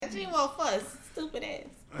She won't fuss. Stupid ass.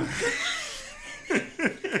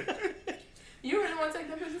 You really want to take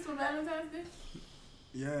the pictures for Valentine's Day?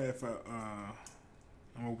 Yeah, if I'm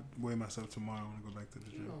gonna weigh myself tomorrow. I want to go back to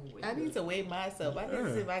the gym. I need to weigh myself. I need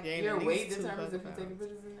to see if I gain Your at weight least 2 determines if you pounds. take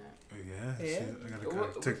pictures or not. Yeah, Yeah. shit. I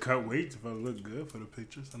gotta to cut weight if I look good for the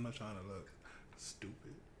pictures. I'm not trying to look stupid.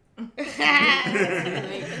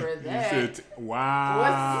 Wait for that.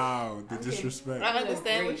 Wow, the disrespect. I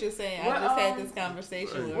understand what you're saying. I just had this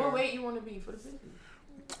conversation with her. What weight you want to be for the pictures?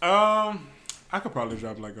 I could probably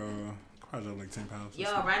drop like 10 pounds.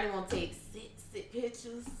 Yo, Ronnie won't take sit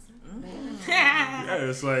pictures. Yeah,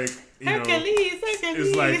 it's like Hercules.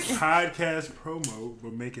 it's like podcast promo,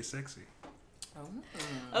 but make it sexy.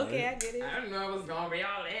 Okay, I get it. I don't know it was going to be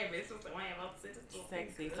all that, bitch.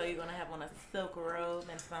 Sexy. So you're gonna have on a silk robe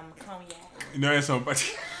and some cognac. And some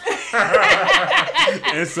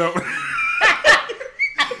and some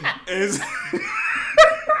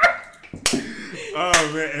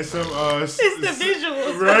oh man, and some It's the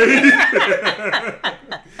visuals, right?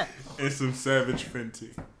 And some Savage Fenty.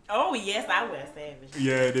 Oh yes, I wear Savage.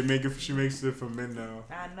 Yeah, she makes it for men now.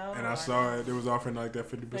 I know. And I saw it. They was offering like that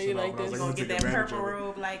 50% off. you like And I was this? like, I'm Gonna gonna get take that advantage purple of it.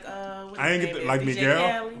 robe like I ain't get like DJ Miguel.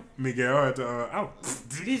 Khaled. Miguel had to.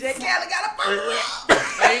 DJ Khaled got a purple robe.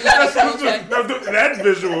 That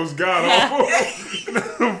visual's god awful.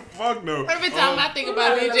 Fuck no. Every time I think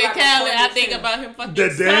about DJ Khaled, I think about him fucking The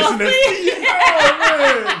dancing. softly.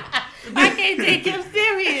 Oh I can't take him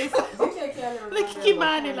serious. Look at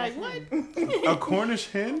Kimani like, what? man. A Cornish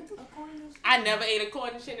hen? I never ate a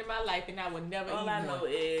Cornish hen in my life, and I would never All eat I one. know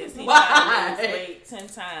is he Why? tried to lose weight 10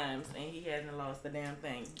 times and he hasn't lost a damn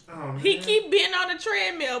thing. Oh, He keep being on the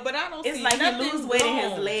treadmill, but I don't It's see like he nothing lose weight in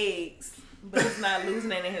his wrong. legs, but he's not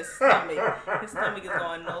losing it in his stomach. His stomach is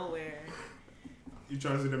going nowhere. You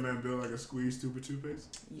trying to see that man build like a squeezed stupid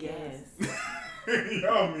toothpaste? Yes.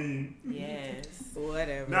 Y'all mean. Yes.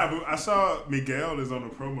 Whatever. Nah, but I saw Miguel is on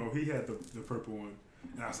the promo. He had the purple one.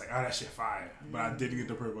 And I was like, oh, that shit fire. But I didn't get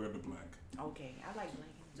the purple, I got the black. Okay, I like black.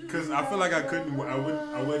 Because I feel like I wouldn't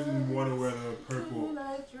want to wear the purple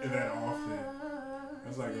that often.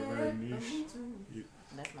 That's like a very niche.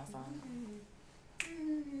 That's my song.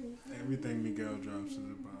 Everything Miguel drops is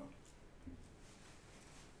about.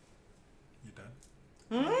 You done?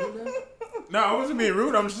 No, I wasn't being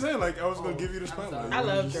rude. I'm just saying, like, I was going to give you the spotlight. I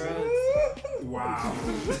love drugs. Wow.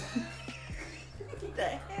 What the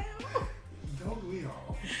hell? Don't we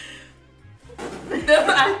all?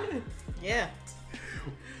 Yeah.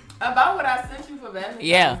 About what I sent you for Valentine's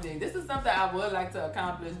Yeah. Day. This is something I would like to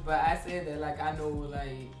accomplish, but I said that like I know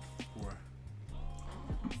like. What?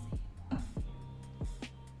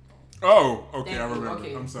 Oh, okay, Thank I you. remember.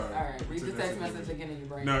 Okay. I'm sorry. All right, read the text message again in your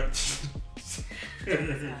brain. No.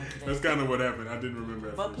 That's kind of what happened. I didn't remember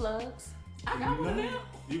at Butt first. plugs. I got one now.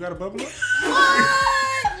 You got a bubble? Man,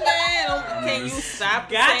 can you stop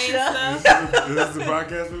saying Gotcha. stuff? This is the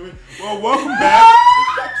podcast with me. Well, welcome back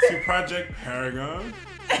to Project Paragon.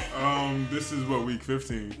 This is what, week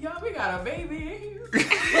 15. Yo, we got a baby in here. We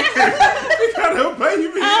got a baby.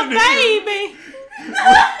 Oh, baby.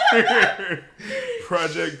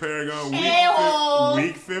 Project Paragon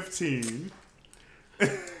week 15.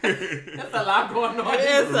 That's a lot going on.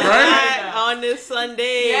 It's a Right? lot on this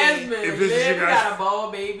Sunday. Yes, man. If this is Yeah, you we guys- got a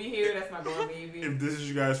bald baby here. That's my bald baby. If this is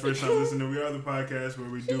you guys' first time listening, we are the podcast where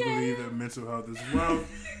we do believe that mental health is wealth.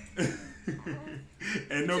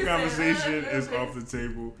 And no conversation is off the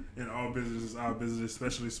table. And all business is our business,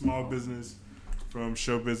 especially small business, from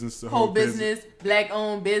show business to Whole business, black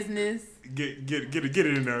owned business. Get it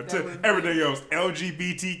in there. To everything else,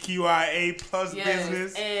 LGBTQIA plus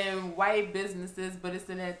business. And white businesses, but it's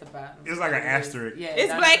at the bottom. It's like an asterisk. Yeah,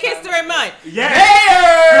 It's Black History Month. Yeah,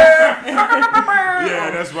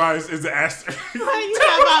 yeah, that's why it's the asterisk. What are you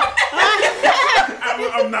talking about?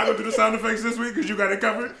 I'm not gonna do the sound effects this week because you got it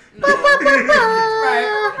covered.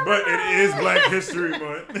 Right. But it is Black History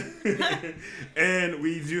Month, and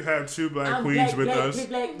we do have two black queens with us.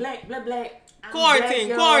 Black.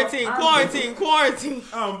 Quarantine.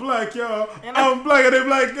 I'm black, y'all. I'm blacker than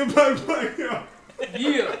black, black, y'all.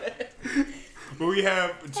 Yeah. But we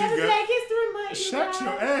have two guys. Black History Month. Shut your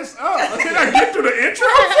ass up! Can I get through the intro?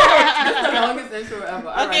 That's the longest intro ever.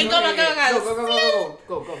 All Okay, right, go.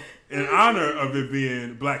 Go. In honor of it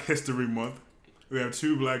being Black History Month, we have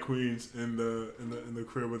two black queens in the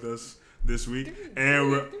crib with us this week,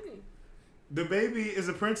 and the baby is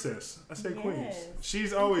a princess. I say queens.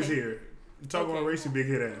 She's always here. Talking about racy big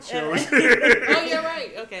head ass. She always here. Oh, you're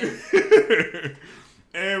right. Okay.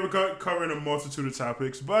 And we're covering a multitude of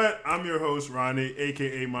topics, but I'm your host, Ronnie,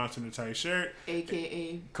 a.k.a. Monster in a Tight Shirt,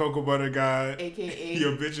 a.k.a. Cocoa Butter Guy, a.k.a.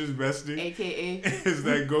 your bitch's bestie, a.k.a. is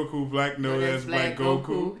that Goku Black, known as Black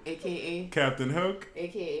Goku, a.k.a. Captain Hook,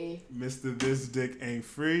 a.k.a. Mr. This Dick Ain't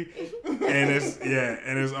Free, and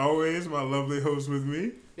as always, my lovely host with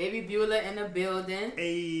me, Baby Beulah in the building.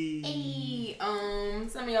 Hey.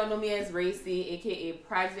 Some of y'all know me as Racy, a.k.a.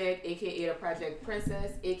 Project, a.k.a. the Project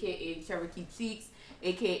Princess, a.k.a. Cherokee Cheeks,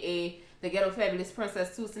 a.k.a. the Ghetto Fabulous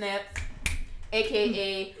Princess 2 Snaps,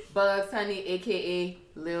 a.k.a. Bugs Honey, a.k.a.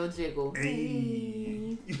 Lil Jiggle.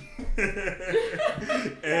 Hey.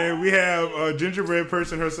 And we have a gingerbread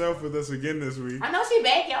person herself with us again this week. I know she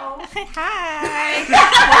back, y'all. Hi.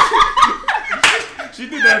 She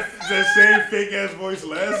did that same fake ass voice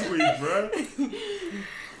last week, bro.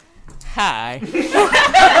 Hi.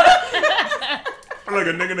 I'm like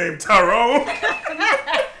a nigga named Tyrone.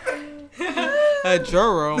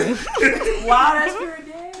 Jerome. Wow, that's your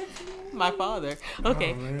dad. My father.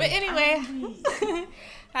 Okay. Oh, but anyway.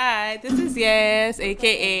 Hi, this is Yes,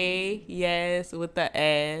 a.k.a. Yes with the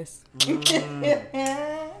ass.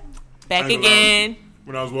 Back again.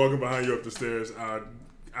 When I was walking behind you up the stairs, I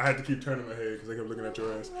had to keep turning my head because I kept looking at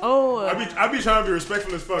your ass. Oh. I be trying to be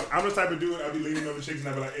respectful as fuck. I'm the type of dude, I be leaning over chicks and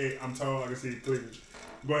I be like, hey, I'm tall, I can see cleavage.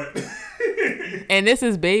 But. And this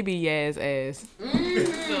is baby Yes ass.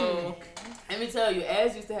 So, let me tell you,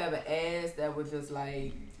 Ass used to have an ass that was just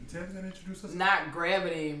like, not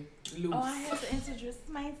gravity loose. Oh, I have to introduce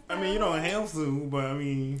myself. I mean, you don't have to, but I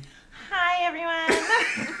mean. Hi,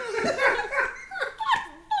 everyone.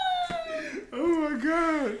 Oh my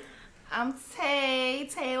god. I'm Tay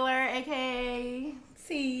Taylor, a.k.a.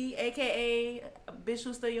 T, a.k.a. Bitch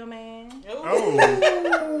Who's Still Your Man.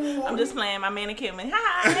 Oh. I'm just playing my mannequin.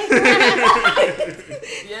 Hi.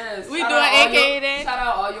 Yes. We doing AKA then? Shout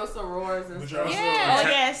out all your sorors and stuff. Yeah. Oh,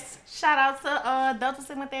 yes. Shout out to Delta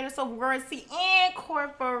Sigma Theta Sorority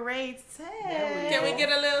Incorporated. Can we get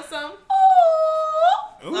a little something?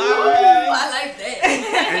 Ooh. I like that.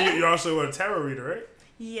 And you're also a tarot reader, right?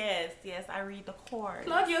 Yes, I read the cards.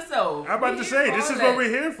 Plug yourself. I'm about to say, this is what we're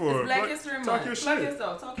here for. It's Black History Month. Talk your Plug shit.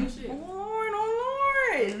 yourself. Talk your shit. Lord,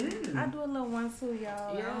 oh Lord. I do a little one too,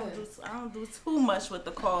 y'all. Yes. I don't do too much with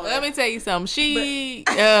the cards. Let me tell you something.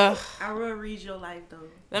 I will read your life though.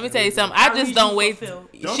 Let me tell you something. I just don't wait. Don't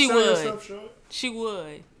She sell would. yourself short. She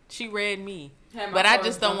would. She read me. Had my But I cards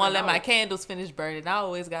just don't want to let jumping my out. candles finish burning. I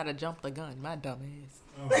always got to jump the gun. My dumb ass.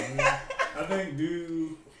 Oh, man. I think,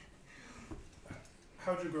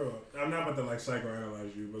 how'd you grow up? I'm not about to like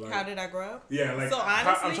psychoanalyze you, but like, How did I grow up? yeah, like So I'm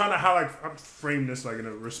honestly- trying to I'm frame this like in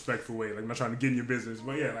a respectful way. Like I'm not trying to get in your business,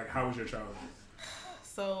 but yeah, like how was your childhood?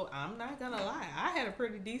 So I'm not going to lie. I had a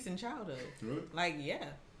pretty decent childhood. Really? Like, yeah.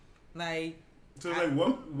 Like, So like,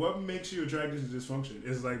 what makes you attracted to dysfunction?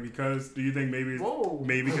 Is like because do you think maybe Whoa.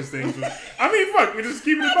 because things? I mean, fuck, we just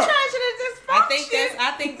keep it up.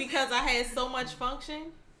 I think because I had so much function.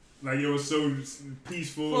 Like it was so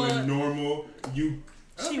peaceful and normal.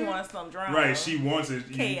 She wants some drama. Right, she wants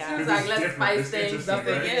it. Chaos. Because She's like, it's let's different. spice It's things interesting, up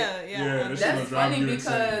right? and Yeah. that shit gonna That's drive funny you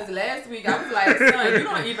because insane. last week I was like, son, you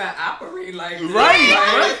don't even operate like this.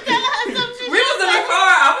 Right. We was in the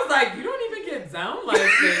car. I was like, you don't even get down like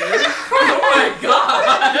this. Oh my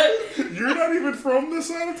god. You're not even from this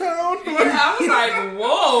side of town. I was like,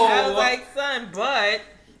 whoa. I was like, son, but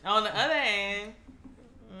on the other hand,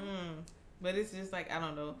 but it's just like, I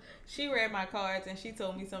don't know. She read my cards and she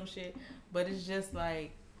told me some shit, but it's just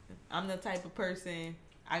like, I'm the type of person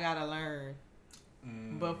I gotta learn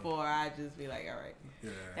before I just be like, all right. Yeah.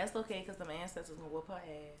 That's okay because the ancestors gonna whoop her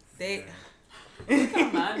ass. They, Look how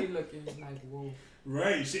mommy looking. Like, whoa.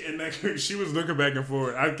 Right. She was looking back and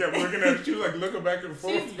forth. I kept looking at her. She was like looking back and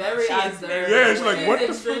forth. She's very She is observant. very- Yeah, she's like, She's what the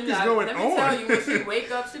fuck extremely is going Let on? me tell you, when she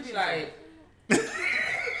wake up, she be like,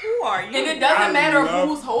 Who are you? and it doesn't matter love-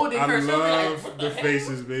 who's holding I her. She'll be like, love what the hell?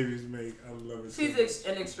 faces babies make. I love it. She's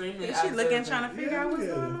an extremely Is she looking, observant. trying to figure out what's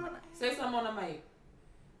Yeah. going on? Say something on the mic.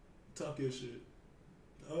 Talk your shit.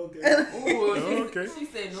 Okay. Ooh, Okay. She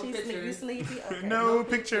said no You pictures. sleepy? Okay. No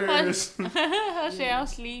pictures. her shit, I'm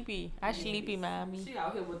sleepy. I sleepy, mommy. She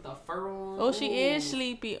out here with the fur on. Oh, she Ooh. is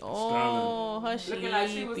sleepy. Oh, her sleepy. Looking like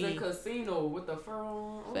she was in casino with the fur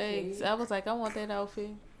on. Okay. Fakes. I was like, I want that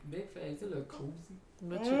outfit. Big face. It look cozy.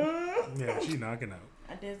 But you, Yeah, she knocking out.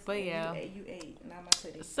 I just, But yeah. You ate, not my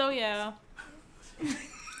titty. so yeah.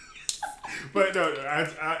 But no,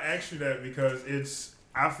 I asked you that because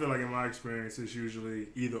I feel like in my experience, it's usually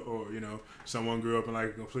either or. You know, someone grew up in like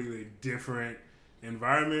a completely different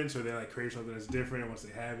environment, so they like create something that's different, and once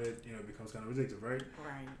they have it, you know, it becomes kind of addictive, right?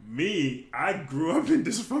 Right. Me, I grew up in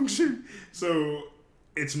dysfunction, so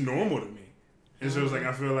it's normal to me. And so it's like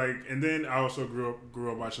I feel like, and then I also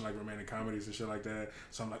grew up watching like romantic comedies and shit like that.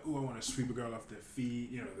 So I'm like, ooh, I want to sweep a girl off their feet.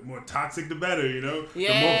 You know, the more toxic, the better. You know, the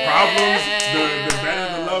more problems, the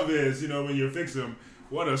better the love is. You know, when you fix them.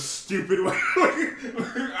 What a stupid way.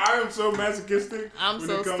 I am so masochistic when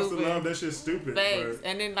it comes to love. That shit's stupid. Thanks.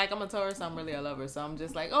 And then, like, I'm a Taurus, so I'm really a lover. So I'm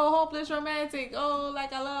just like, oh, hopeless romantic. Oh,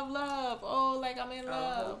 like, I love love. Oh, like, I'm in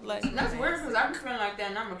love. Like, that's weird because I be feeling like that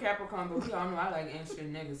and I'm a Capricorn, but we all know I like ain't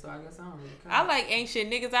shit niggas, so I guess I don't really care. I like ain't shit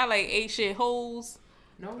niggas. I like ain't shit hoes.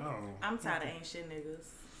 No? Oh. I'm tired of ain't shit niggas.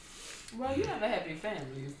 Well, you have a happy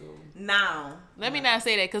family, so. Now. Let me not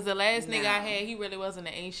say that because the last nigga I had, he really wasn't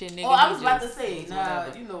an ancient nigga. Oh, I He was about to just say, was nah,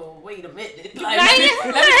 whatever. you know, wait a minute. Like, let me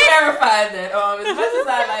clarify that. As much as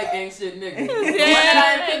I like ain't shit niggas, the one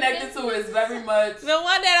that I am connected to is very much The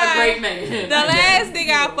one that a great man. The last nigga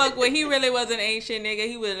I fucked with, he really was an ancient nigga.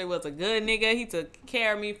 He really was a good nigga. He took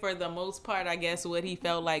care of me for the most part. I guess what he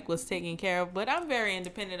felt like was taken care of. But I'm very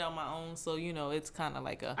independent on my own, so you know it's kind of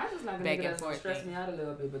like a I just like a back nigga and that's gonna forth stress thing. me out a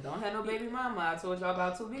little bit, but don't have no baby mama. I told y'all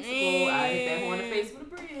about 2 weeks ago. I hit that horn in the face with a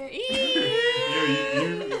bread.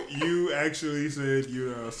 Yeah, you actually said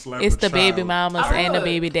you slapped It's a the baby child mamas I and the would.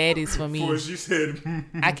 baby daddies for before me. she said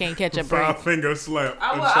I can't catch a break. 5-finger slap.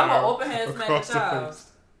 I a will child open hand smack across a the child. face.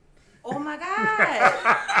 Oh my God.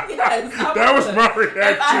 Yes, I That was would. my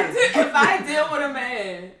reaction. If I deal with a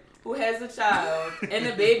man who has a child and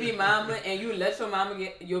a baby mama, and you let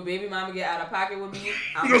your baby mama get out of pocket with me,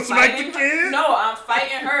 I'm You gonna smack fighting the her. kid? No, I'm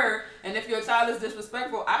fighting her. And if your child is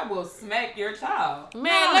disrespectful, I will smack your child.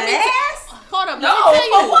 Man, let me hold up. No, Let me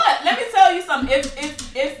tell for you. what? Let me tell you something.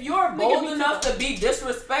 If you're bold me enough to be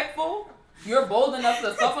disrespectful, you're bold enough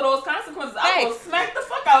to suffer those consequences. I will smack the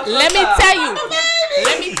fuck out your Let me child. tell you.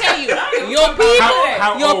 Let me tell you. Your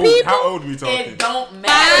How- people. Your old? people. How old we talking? It don't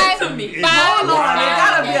matter to me. It- Five. Hold on, there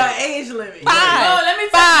gotta be Wow. an age limit. Five. No, let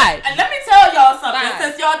me tell y'all something. Five.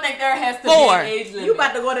 Since y'all think there has to Four. be an age limit, You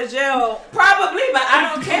about to go to jail. probably, but I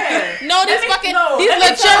don't care. No, this Let me- fucking no, these let me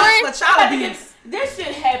little tell- children. For child abuse. This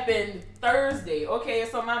shit happened Thursday. Okay,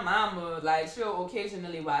 so my mama, like, she'll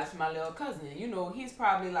occasionally watch my little cousin. You know, he's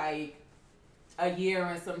probably like a year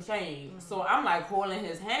and some change. So I'm like holding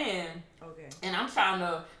his hand. Okay. And I'm trying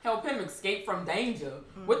to help him escape from danger.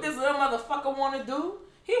 What this little motherfucker want to do?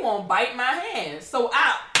 He won't bite my hand. So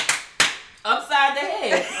I upside the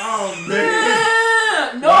head. Oh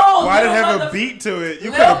man. No. Why did it little have a mother- beat to it? You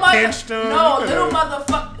could little have pinched him. No, You little coulda-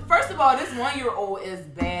 motherfucker. First of all, this 1-year-old is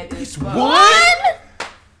bad as fuck. One.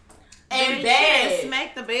 And Bad. bad.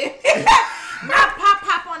 Smack the baby. Not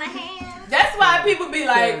pop on a hand. That's why people be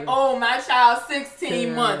like, oh, my child's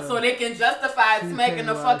 16 months, so they can justify smacking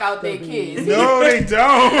the fuck out their kids. No, they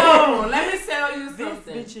don't. No, let me tell you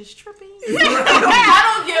something. Bitch is tripping.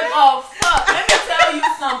 I don't give a fuck. Let me tell you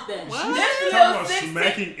something. This Talking little about 16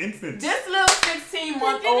 smacking infants. This little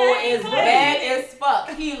 16-month-old is bad as fuck.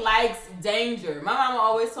 He likes danger. My mama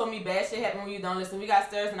always told me bad shit happen when you don't listen. We got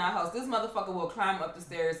stairs in our house. This motherfucker will climb up the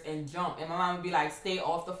stairs and jump. And my mama would be like, stay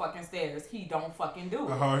off the fucking stairs. He don't fucking do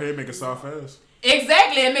A it. hard head make a soft ass.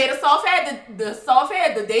 Exactly. It made a soft head. The soft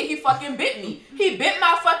head the day he fucking bit me. He bit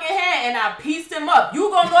my fucking hand and I pieced him up. You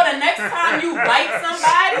gonna know the next time you bite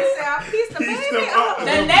somebody? I pieced the Pieced baby him up. up. The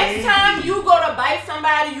The next baby. time you go to bite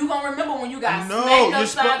somebody, you gonna remember when you got smacked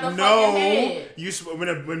upside the fucking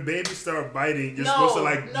head. When babies start biting, you're No, supposed to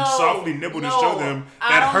like no, softly nibble to no. show them I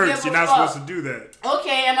that don't hurts. give You're a not fuck. supposed to do that.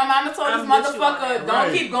 Okay, and my mama told I'm this with you on motherfucker, that. don't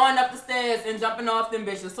Right. keep going up the stairs and jumping off them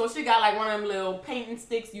bitches. So she got like one of them little painting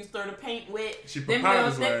sticks you stir the paint with. She Them papayed little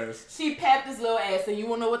his things. ass. She papped his little ass, and you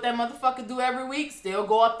wanna know what that motherfucker do every week? Still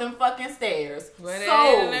go up them fucking stairs. Where they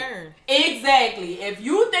So learn. exactly, if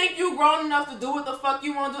you think you grown enough to do what the fuck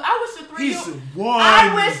you wanna do, I wish a He's 3-year-old. one.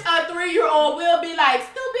 I wish a 3-year-old will be like,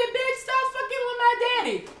 stupid bitch, stop fucking with my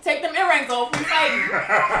daddy. Take them earrings off, we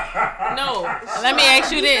fighting. No. Let me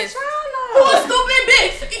ask you this. Who a stupid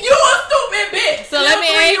bitch? You a stupid bitch. So let me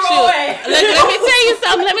ask you. Let me tell you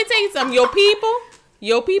something. Let me tell you something.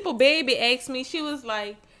 Your people, baby asked me. She was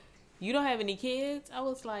like, "You don't have any kids?" I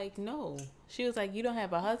was like, "No." She was like, "You don't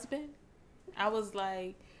have a husband?" I was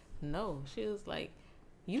like, "No." She was like,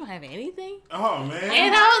 "You don't have anything?" Oh man.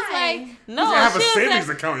 And I was like, "No." You have a She was savings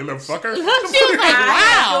like, account, you little fucker. Look, she was like, I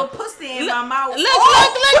have "Wow." your pussy in my mouth. Look.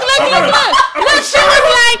 Look, she was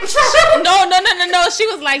like, no. She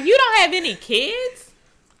was like, "You don't have any kids?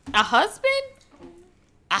 A husband?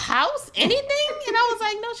 A house? Anything?" And I was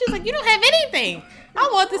like, "No." She was like, "You don't have anything." I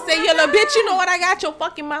want to say, "You little bitch, you know what? I got your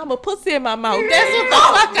fucking mama pussy in my mouth. That's what the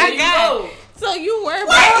fuck I got." So you were It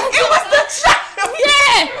was the child.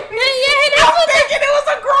 Yeah. That's what Thinking it was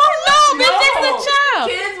a grown No, bitch, that's the child.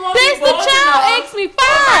 Kids won't That's be the bold child enough. asked me 5.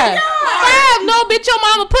 5. No, bitch your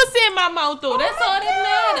mama pussy in my mouth though. That's all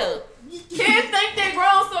that matters. Kids think they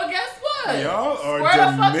grown, so guess what? Y'all are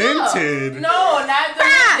Square the fuck up. demented. No, not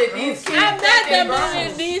demented. These kids I'm think not they demented.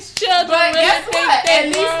 grown. These children But really guess think what? they At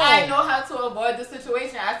least grown. I know how to avoid the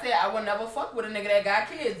situation. I said I will never fuck with a nigga that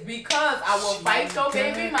got kids because I will fight your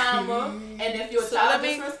baby mama, and if your child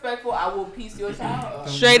is disrespectful, I will piece your child up.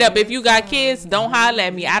 Straight up, if you got kids, don't holler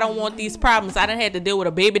at me. I don't want these problems. I done had to deal with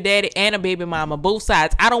a baby daddy and a baby mama, both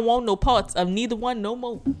sides. I don't want no parts of neither one no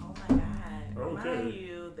more. Oh my God. Okay. Remind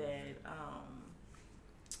you that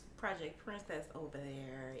Project Princess over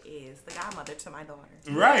there is the godmother to my daughter.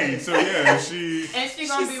 Right. So yeah, she. And she's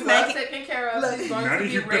gonna She's be well smacking- taken care of. She's going Now to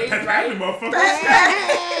you be pet raised that right.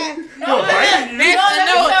 motherfucker. No, biting you. let me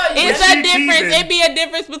tell you. It's She a difference. teething. It be a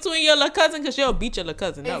difference between your little cousin because she'll beat your little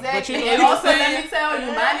cousin up. But Exactly. you know And what also, I'm let saying? me tell you,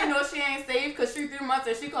 Monty knows she ain't safe because she 3 months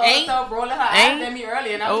and she called Ain't. herself rolling her Ain't. eyes at me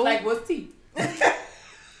earlier, and I was Oh. like, "What's tea?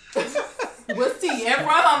 What's tea?" In front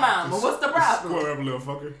of her mama. What's the problem? Square up, little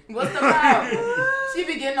fucker. What's the problem? She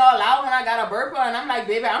be getting all out when I got a burp her, and I'm like,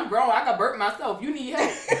 "Baby, I'm grown. I can burp myself. You need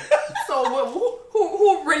help." So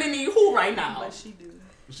who really need who right now? But she do.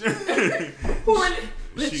 Who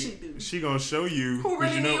really? she gonna show you. Who 'cause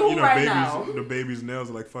really you need know, who you know, right babies. now? The baby's nails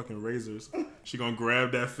are like fucking razors. She gonna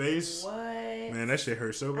grab that face. What? Man, that shit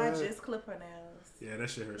hurts so I bad. just clip her nails. Yeah, that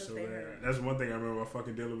shit hurts so They bad. hurt. That's one thing I remember about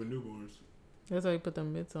fucking dealing with newborns. That's why you put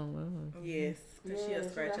them mitts on. Yes. Cause she'll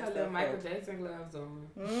scratch got her herself little Michael up. Jackson gloves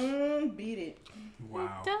on. Beat it.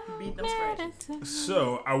 Wow. Beat them scratches.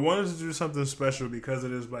 So I wanted to do something special because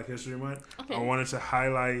it is Black History Month. Okay. I wanted to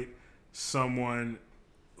highlight someone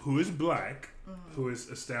who is black, who is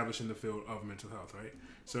established in the field of mental health, right?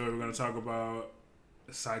 So we're going to talk about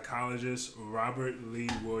psychologist Robert Lee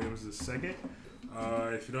Williams II.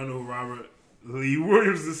 If you don't know who Robert Lee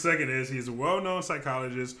Williams II is, he is a well-known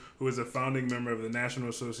psychologist who is a founding member of the National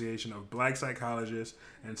Association of Black Psychologists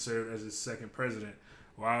and served as its second president.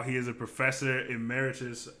 While he is a professor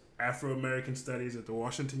emeritus Afro-American Studies at the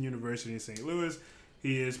Washington University in St. Louis,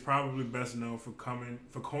 he is probably best known for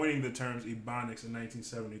coining the terms Ebonics in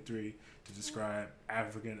 1973 to describe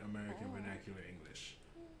African-American vernacular English.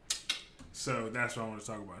 So that's what I want to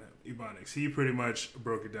talk about him. Ebonics. He pretty much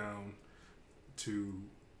broke it down to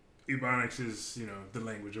Ebonics is, you know, the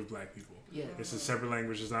language of black people. Yeah. It's a separate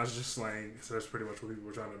language. It's not just slang. So that's pretty much what people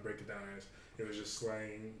were trying to break it down as. It was just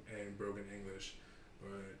slang and broken English.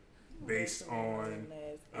 But based on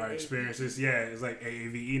our experiences, yeah, it's like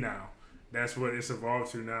AAVE now. That's what it's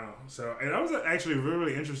evolved to now. So, and that was actually really,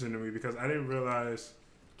 really interesting to me because I didn't realize.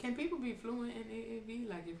 Can people be fluent in AAV?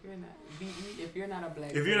 Like if you're not BE, if you're not a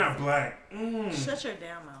black. If you're not black, Shut your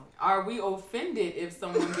damn mouth. Are we offended if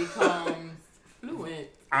someone becomes fluent?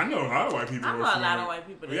 I know a lot of white people. I who know are a lot fluent. of white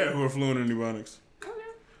people. that- Yeah, who are fluent in Ebonics. Okay.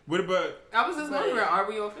 What about? I was just wondering, are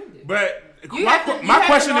we offended? But You my have to- you my have to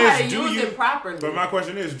question know how to is, do use you? it properly? But my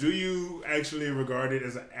question is, do you actually regard it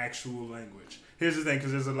as an actual language? Here's the thing,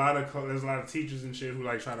 because there's a lot of teachers and shit who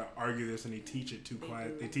like try to argue this, and they teach it to class,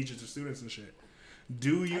 they teach it to students and shit.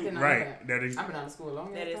 Do I you didn't know right? That is I've been out of school a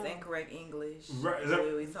long That is time. incorrect English. Right, is The that-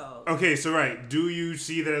 way we talk. okay. So right, do you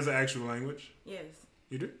see that as an actual language? Yes.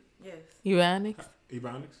 You do. Yes. Ebonics?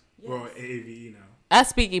 Ebonics. Yes. Well, AAVE now. I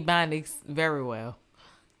speak Ebonics very well.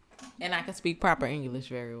 And I can speak proper English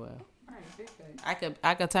very well. Alright, big fact.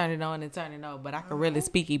 I could turn it on and turn it off, but I can really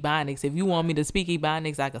speak Ebonics. If you want me to speak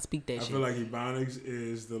Ebonics, I can speak that I shit. feel like Ebonics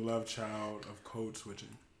is the love child of code switching.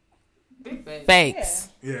 Big fact. Facts.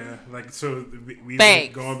 Yeah, like so we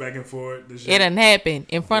Thanks. going back and forth. This It shit. done happened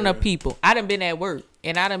in front of Yeah. people. I done been at work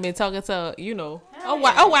and I done been talking to, you know, a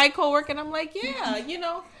white coworker, and I'm like, yeah, you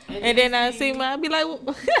know. And then I see my, I be like, well,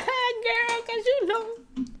 girl, cause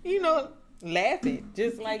you know, laughing,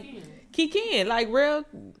 just like kikiing, like real,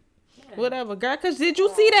 whatever, girl. Cause did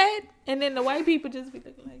you see that? And then the white people just be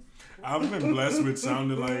looking like, I've been blessed with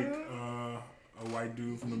sounding like a white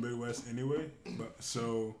dude from the Midwest anyway, but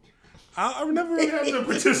so I've never really had to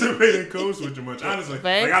participate in code switching much, honestly.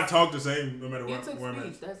 Facts. Like I talk the same no matter You where, took where I'm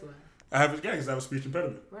speech, at. that's why. I have because I have a speech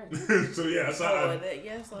impediment. Right. So yeah, I sound,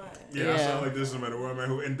 Yes, I. I Yeah. sound like this no matter where I'm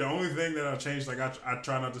at. And the only thing that I changed, like I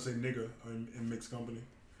try not to say nigga in mixed company.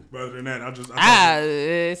 But other than that,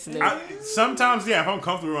 it's sometimes, yeah, if I'm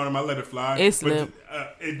comfortable around them, I let it fly. It's but slip.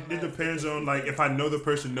 It depends on like if I know the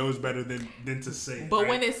person knows better than to say. But right?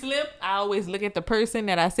 when it slip, I always look at the person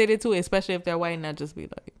that I said it to, especially if they're white, and I just be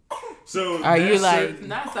like, so Are you there's like- certain-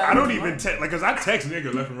 Not I don't even text, like, cause I text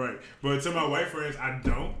nigga left and right, but to my white friends, I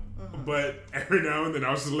don't. But every now and then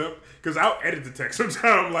I'll slip because I'll edit the text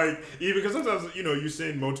sometimes. Like even because sometimes you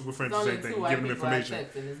send multiple friends the same thing, give them information.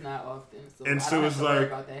 And it's not often, and I so don't it's have to worry like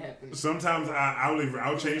about that happening. sometimes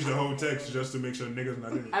I'll change the whole text just to make sure niggas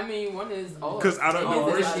not in it. I mean, one is Because I don't know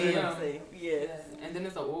worst thing. Yes. And then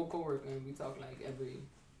it's an old coworker, and we talk like every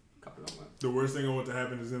couple of months. The worst thing I want to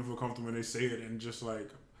happen is them feel comfortable when they say it and just like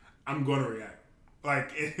I'm gonna react.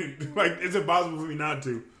 Like it's impossible for me not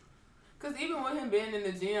to. Cause even with him being in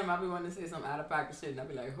the gym, I be wanting to say some out of pocket shit, and I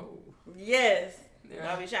be like, "Oh, yes."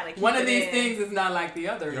 I be trying to keep one of these in. things is not like the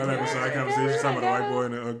other." Y'all having a side conversation talking about a white boy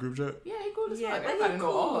in a group chat? Yeah, he cool as Yeah, fuck. but he Everybody know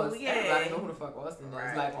cool, Oz. yeah. Everybody know who the fuck Austin is.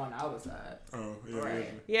 Right. Like on our side. Oh yeah.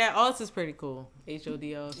 Right. Yeah, Oz is pretty cool.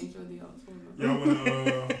 HODOs.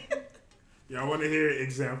 Y'all want to hear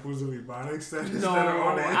examples of ebonics that No, are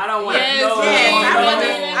on I don't want to Yes, know.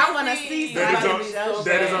 yes, I want to see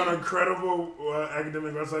that is on incredible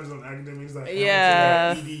academic websites on academics.com.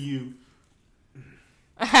 Yeah. .edu.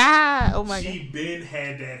 Oh my She been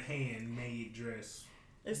had that handmade dress.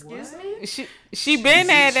 Excuse What? me? She been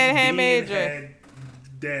had that She handmade been dress. had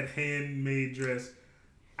that handmade dress.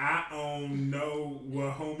 I don't know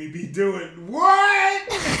what homie be doing. What?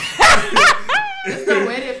 It's the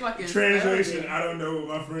way they fucking Translation, spell it. I don't know what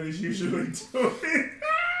my friend is usually doing.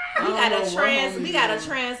 We gotta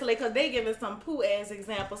translate because they giving some poo ass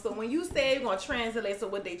examples. So when you say you're gonna translate, so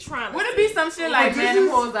what they trying to Would it say. be some shit like man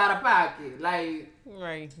pulls out of pocket? Like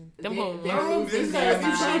Right. Them they- hoes. they're losing their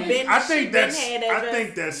Because mind. I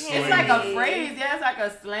think that's It's like a phrase, yeah, it's like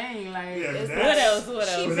a slang, like Yeah, it's that's- What else? What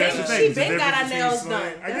She else? But that's the been, thing, she it's the been got her difference nails between done.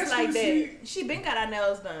 slang. I That's guess like we that. see- She been got her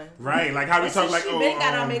nails done. Right, like how we talk like she been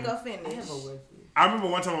got her makeup I finished. have a wish. I remember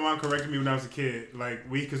one time my mom corrected me when I was a kid. Like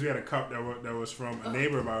because we had a cup that was from a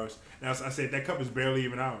neighbor of ours, and I said that cup is barely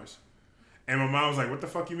even ours. And my mom was like, "What the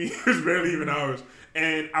fuck you mean it's barely even ours?"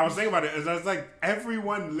 And I was thinking about it, and I was like,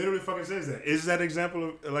 everyone literally fucking says that. Is that example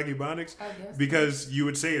of like ebonics? I guess. Because you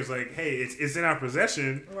would say it's like, hey, it's in our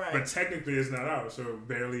possession, Right. but technically it's not ours, so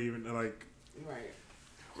barely even like. Right.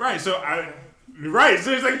 Right. So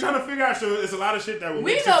so it's like trying to figure out. So it's a lot of shit that We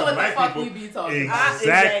make sense know to what the black fuck people. we be talking about.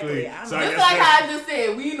 Exactly. Exactly. So I Just guess like that's- how I just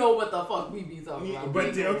said, we know what the fuck we be talking about. But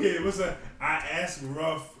okay, what's that? I asked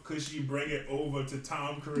Ruff, could she bring it over to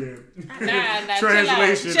Tom crib? Nah,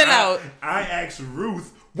 Translation. chill out. I asked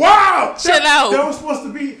Ruth. Wow, Chill out. That was supposed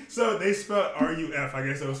to be. So they spelled RUF. I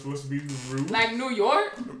guess that was supposed to be Ruth. Like New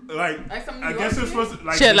York? Like Like some New I York guess it was shit? supposed to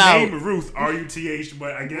like Chill the out. name Ruth RUTH,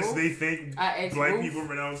 but I guess Ruth? they think I asked black Ruth. people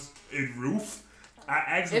pronounce it Ruth. I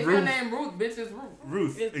asked If your Ruth. name Ruth, bitch is Ruth.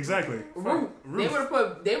 Ruth, exactly. Root.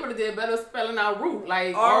 Ruth. They would have did better spelling out root,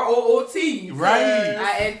 like ROOT. Right.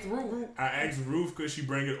 I asked root. I asked Ruth, could she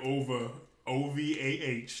bring it over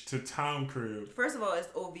OVAH to Tom crib? First of all, it's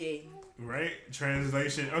OVA. Right?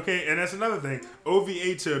 Translation. Okay, and that's another thing.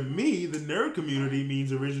 OVA to me, the nerd community,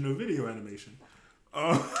 means original video animation.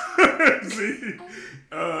 See?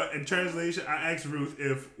 In translation, I asked Ruth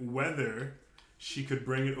whether she could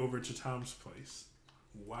bring it over to Tom's place.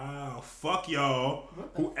 Wow. Fuck y'all.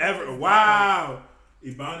 Whoever. Wow.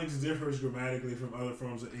 Ebonics differs grammatically from other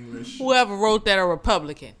forms of English. Whoever wrote that a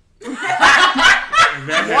Republican. And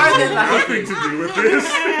that has nothing to do with this.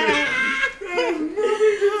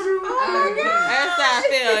 That's how I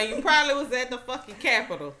feel. And you probably was at the fucking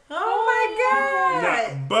Capitol. Oh my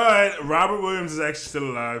god. No, but Robert Williams is actually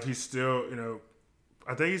still alive. He's still,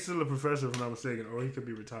 I think he's still a professor, if I'm not mistaken, or he could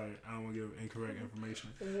be retired. I don't want to give incorrect information.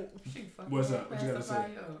 What's up? What you got to say?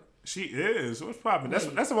 She is. What's popping? That's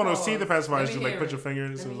the one of those teeth pacifiers. Just like put your finger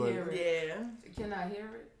in. So like, Yeah. Can I hear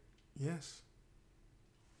it? yes,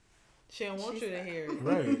 She don't want you to hear it.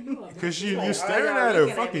 right? Because you Are staring y'all at her,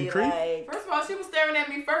 looking fucking me creep. like- First of all, she was staring at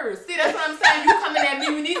me first. See, that's what I'm saying. You coming at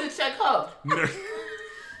me, we need to check her.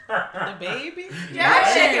 The baby? Yeah.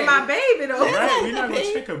 I'm checking my baby though. Right? We're not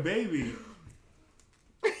gonna check a baby.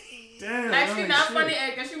 Damn. Like, she oh, not shit. funny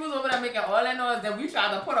because she was over there making all that noise. Then we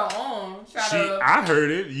tried to put her on. I heard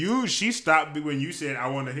it. She stopped when you said I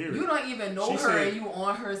want to hear it. You don't even know She her said- and you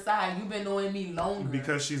on her side. You've been knowing me longer.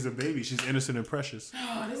 Because she's a baby. She's innocent and precious.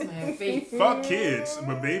 Oh, this man fake. Fuck kids,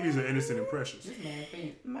 but babies are innocent and precious. This man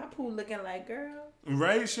fake. My poo looking like girl.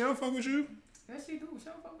 Right? She don't fuck with you? Yes, she do. She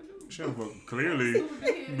don't fuck with you. She don't fuck. Clearly.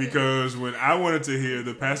 Because when I wanted to hear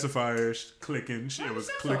the pacifiers clicking, shit was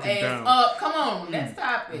clicking down. Come on, let's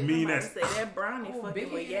stop it. Mean I that. say that brownie Oh, fucking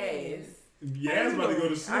big with ass. Yaz. Yeah, it's about to go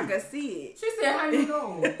to I sleep. can see it. She said, "How you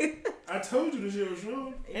know?" I told you the shit was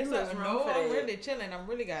wrong. It's You was like, wrong no, for I'm that. really chilling. I'm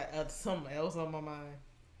really got something else on my mind.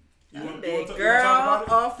 You want That to girl talk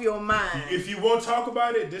about off your it? mind. If you won't talk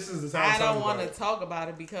about it, this is the time I to talk don't about want to it. talk about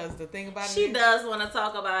it because the thing about it She is, does want to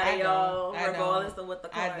talk about I it, don't. y'all, I don't. regardless of what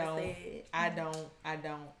the I card don't. said. I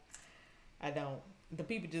don't. I don't. The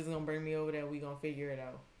people just gonna bring me over there. We gonna figure it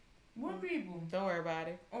out. What people? Don't worry about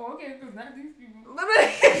it. Oh, okay, because not these people.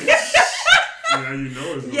 Yeah, you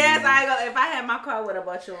know it's Yes, I go. If I had my car with a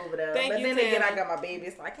bunch of over there, Thank but you, then again, Tammy. I got my baby,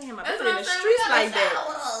 so I can't have my That's baby in what the I'm saying. streets We gotta like that.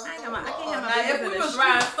 shower. I can't have my Now, baby if in we the was streets.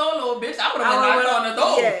 riding solo, bitch, I would have I been would've knocked on the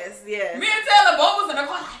door. Yes, yes. Me and Taylor both was in the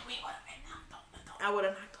car like, we would have been knocked on the door. I would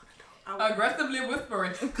have knocked on the door. Aggressively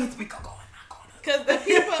whispering, because we could go and knock on the door. Cause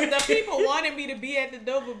the people wanted me to be at the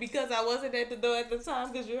door, but because I wasn't at the door at the time,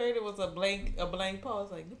 because you heard it was a blank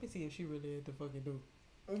pause. Like, let me see if she really at the fucking door.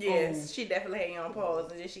 Yes, she definitely had you on pause,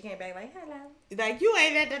 and then she came back like, hello. Like, you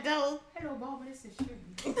ain't at the door. Hello, Barbara, this is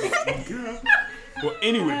Shirley. Girl. Well,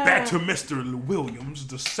 anyway, back to Mr. Williams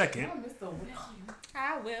II. Mr. Williams.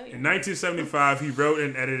 I will. In 1975, he wrote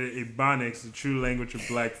and edited Ebonics, the true language of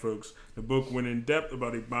black folks. The book went in depth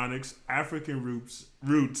about Ebonics, African roots.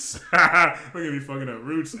 Look at me fucking up.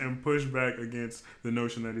 Roots and push back against the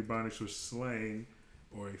notion that Ebonics was slang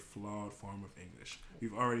or a flawed form of English.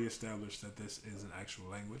 We've already established that this is an actual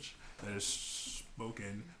language that is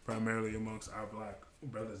spoken primarily amongst our black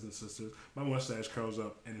brothers and sisters. My mustache curls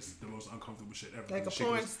up and it's the most uncomfortable shit ever. Like a The shit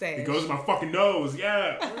porn goes- stash. It goes to my fucking nose,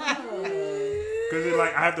 yeah. Because it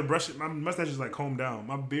like I have to brush it. My mustache is like combed down.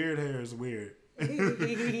 My beard hair is weird. It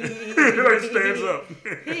like stands up.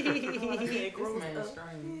 This man is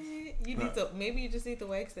strange. You need to, maybe you just need to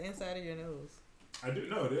wax the inside of your nose. I do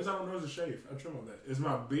no. There's how my nose is shaved. I trim on that. It's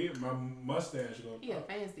my beard, my mustache. He a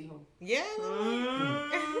fancy hoe. Yeah.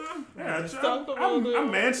 Yeah,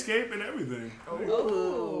 I'm manscaped and everything.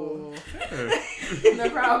 Ooh. Yeah. The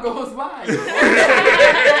crowd goes by.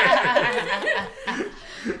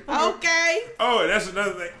 Okay. Oh, that's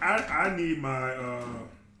another thing. I need my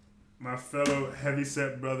my fellow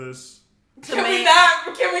heavyset brothers. Can we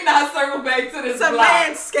not circle back to this To block?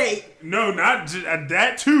 manscape No, not just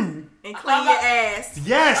that too. and clean your ass.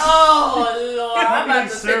 Yes. Oh Lord, I'm about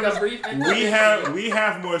to take a Service- brief. we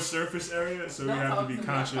have more surface area, so we have to be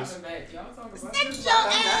conscious. Y'all talking about Sit this your block,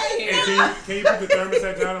 I'm ass. not here. Hey, can you put the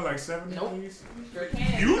thermostat down at like 70, Nope. please? Sure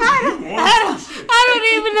can. You want shit. I don't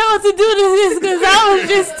even know what to do to this because I was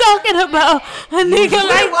just talking about a nigga We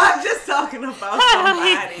like. was just talking about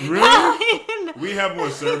somebody. Really? We have more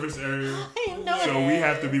surface area, so we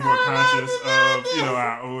have to be more conscious of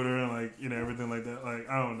our odor and like everything like that. Like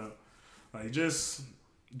I don't know, like just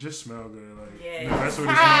smell good. Like Yeah. the best way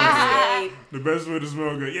to smell good. The best way to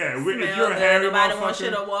smell good. Yeah, if Smell you're a good. hairy Nobody wants you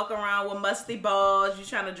to motherfucker. walk around with musty balls. You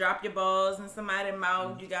trying to drop your balls in somebody's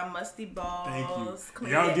mouth. You got musty balls. Thank you.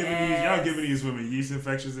 Clean Y'all your giving ass. these women yeast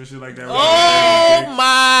infections and shit like that. Oh That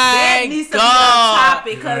my needs to be a god!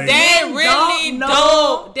 topic because Like- They men really don't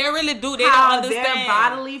know do. They really do. They how don't their understand.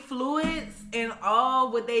 bodily fluids and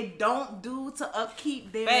all what they don't do to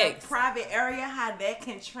upkeep their Facts. private area, how that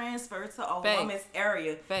can transfer to a Facts. woman's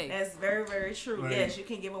area. Facts. That's very, very true. Like- yes, you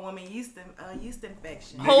can give a woman yeast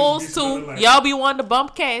infection. Holes Niggas be smelling too. like- Y'all be wanting to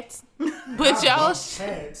bump cats, but y'all.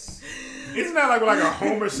 Cats. Isn't that like a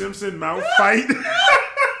Homer Simpson mouth fight?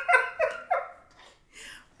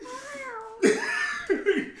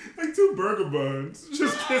 Like two burger buns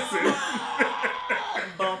just kissing.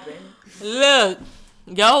 Bumping. Look,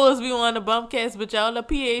 y'all always be wanting to bump cats, but y'all the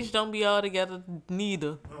pH don't be all together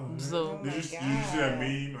neither. Oh, man. So Did you see that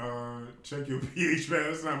meme? Check your pH man.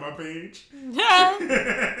 That's not my page.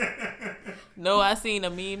 no, I seen a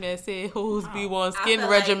meme that said hoes be on I skin feel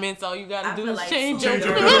like- regiments. All you I gotta do feel is like change two your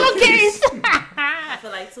girls- pillowcase. I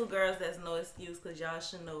feel like two girls, that's no excuse because y'all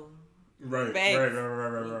should know. Right. Facts.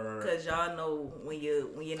 Right. Because y'all know when you're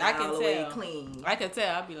I not can all the way tell. clean. I could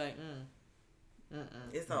tell. I'd be like,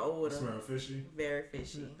 It's an odor. Smell fishy. Very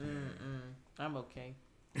fishy. I'm okay.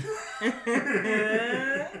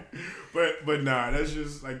 But nah, that's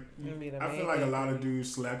just like You be the I feel main like a thing. lot of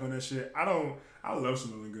dudes slack on that shit. I love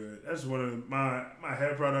smelling good. That's one of my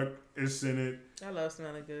hair product is Scented. I love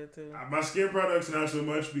smelling good too. My skin products not so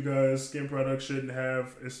much because skin products shouldn't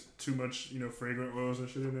have it's too much fragrant oils and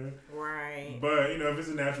shit in there. Right. But if it's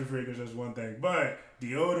a natural fragrance, that's one thing. But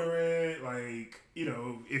deodorant, like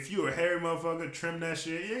if you a hairy motherfucker, trim that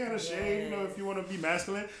shit. You gotta shave. If you want to be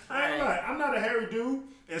masculine. I ain't Right. like I'm not a hairy dude,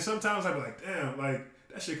 and sometimes I be like, damn, like.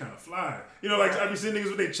 That shit kind of fly. Like I be seeing niggas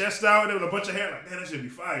with their chest out and with a bunch of hair, like, damn, that shit be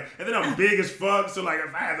fire. And then I'm big as fuck, so like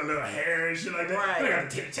if I had a little hair and shit like that, Right. then I got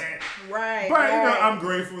the titty tat. Right. But right. I'm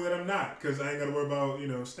grateful that I'm not, because I ain't gotta worry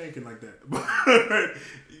about stinking like that. But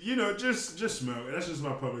just smell. That's just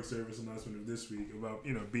my public service announcement of this week about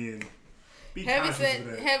be Heavy conscious set, of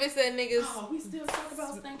that. heavy set niggas. Oh, we still talk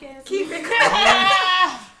about stink ass. Keep it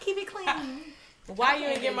clean. Keep it clean. Why you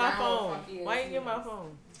ain't can't get my get down phone? with funky Why you ass get my niggas.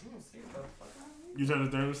 phone? You turn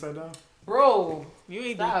the thermostat down? Bro, You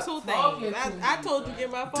ain't Stop do two talking things. to me, I told you get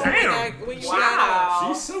my phone Damn. when you Wow. got up.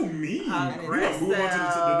 She's so mean. How We gonna move on to the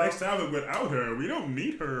aggressive. next topic without her. We don't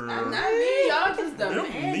need her. I'm not me. Y'all just We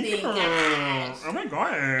don't need demanding. her. Oh my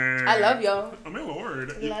god. I love y'all. Oh my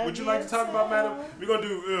lord. Love Would you like to talk about, madam? We're gonna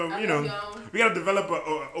do, I you love know, y'all. we gotta develop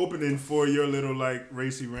a opening for your little like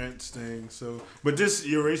racy rants thing. So, but this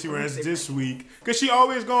your racy rants this week, cause she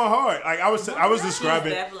always going hard. Like I was She's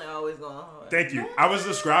describing. definitely always going hard. Thank you. I was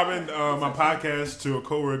describing my podcast to a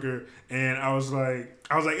coworker, and I was like,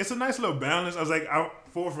 it's a nice little balance. I was like,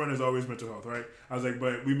 forefront is always mental health, right? I was like,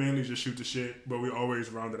 but we mainly just shoot the shit, but we always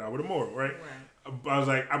round it out with a moral, right? I was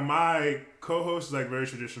like, my co-host is like very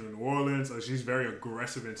traditional in New Orleans. Like she's very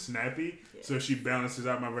aggressive and snappy, so she balances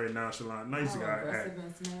out my very nonchalant, nice guy. Aggressive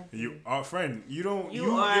and snappy. You, our friend, you don't.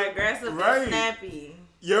 You are aggressive right. and snappy.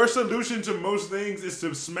 Your solution to most things is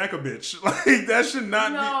to smack a bitch. Like that should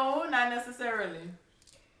not No, not necessarily.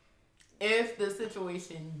 If the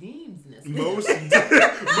situation deems be necessary.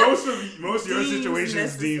 most of your Deems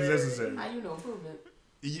situations deems necessary. necessary. How you know? Prove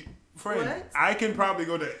it. Friend, What? I can probably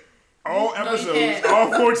go to all No, you episodes, can't.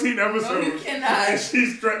 all 14 No, episodes, you cannot. and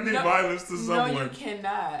she's threatening No, violence to No, someone. you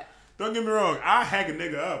cannot. Don't get me wrong, I hack a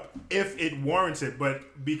nigga up if it warrants it, but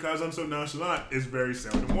because I'm so nonchalant, it's very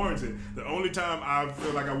seldom warranted. The only time I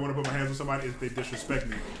feel like I want to put my hands on somebody is if they disrespect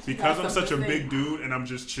me. Because I'm such a big dude and I'm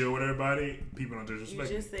just chill with everybody, people don't You disrespect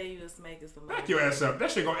me. just say you was making somebody. Back your ass up. That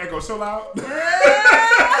shit gonna echo so loud.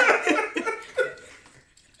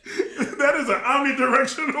 That is an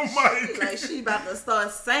omnidirectional mic. Like she about to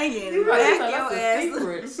start singing. You probably Back tell your us a ass.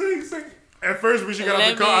 secret. Sing. At first, when she got off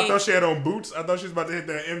Let the car, I me- thought she had on boots. I thought she was about to hit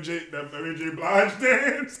that MJ Blige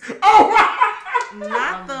dance. Oh,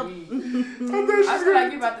 Not the. I'm weak. I thought I she feel like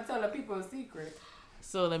was you about to tell the people a secret.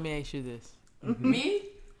 So let me ask you this: Me?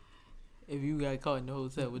 if you got caught in the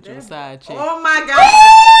hotel with your side chick, Oh my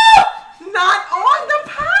god! Not on the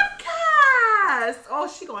podcast.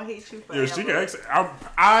 Oh, she gonna hate you forever. Yeah, she can exit.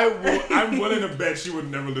 I'm willing to bet she would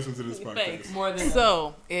never listen to this podcast. More than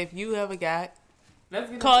so if you ever got Let's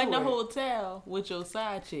get caught in into the it. hotel with your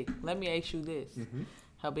side chick, let me ask you this: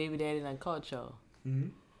 her baby daddy done caught y'all,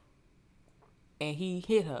 and he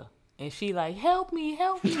hit her, and she like, help me,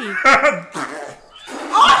 help me. He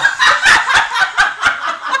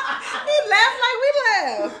laughed like we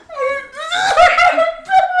laughed.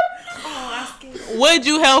 Would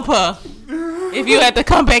you help her if you had to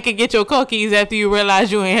come back and get your car keys after you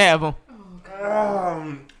realize you ain't have them?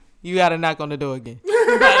 You gotta knock on the door again.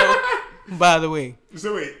 By the way,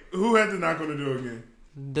 So wait, who had to knock on the door again?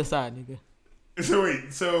 the side nigga.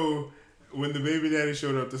 So when the baby daddy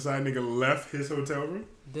showed up, the side nigga left his hotel room?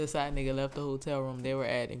 The side nigga left the hotel room they were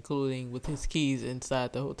at, including with his keys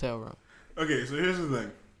inside the hotel room. Okay, so here's the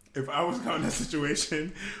thing. If I was caught in that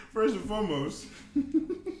situation, first and foremost,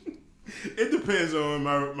 it depends on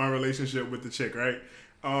my relationship with the chick, right?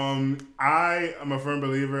 I am a firm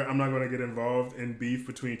believer I'm not going to get involved in beef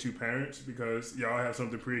between two parents because y'all have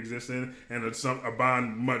something pre-existing and it's a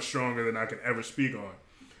bond much stronger than I can ever speak on.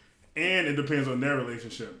 And it depends on their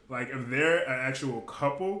relationship. Like, if they're an actual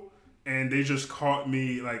couple and they just caught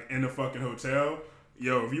me, like, in the fucking hotel,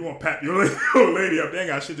 yo, if you want to pat your old lady up, they ain't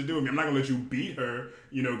got shit to do with me. I'm not going to let you beat her,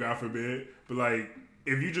 you know, God forbid. But, like,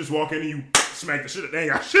 if you just walk in and you smack the shit up, they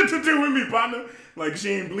ain't got shit to do with me, partner. Like, she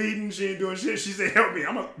ain't bleeding, she ain't doing shit. She said, help me.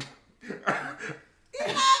 I'm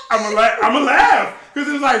gonna laugh. Because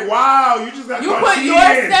it's like, wow, you just got You caught put cheating.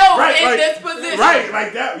 yourself in like, this position. Right,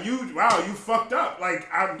 like that. You fucked up. Like,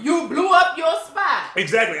 You blew up your spot.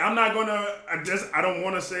 exactly. I'm not gonna. I don't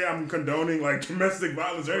want to say I'm condoning like domestic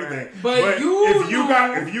violence or anything. But you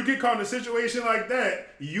if you get caught in a situation like that,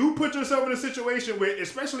 you put yourself in a situation where,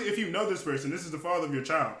 especially if you know this person, this is the father of your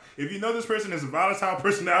child. If you know this person has a volatile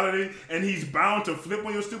personality and he's bound to flip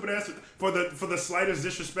on your stupid ass for the slightest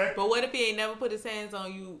disrespect. But what if he ain't never put his hands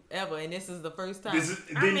on you ever, and this is the first time?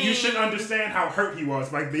 You should understand how hurt he was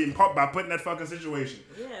by putting that fucking situation.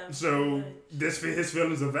 Yeah. So his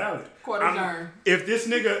feelings are valid. Quarter turn. If this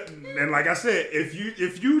nigga, and like I said,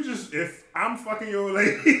 if I'm fucking your old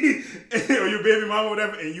lady or your baby mama or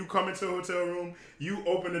whatever, and you come into a hotel room, you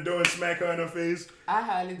open the door and smack her in her face, I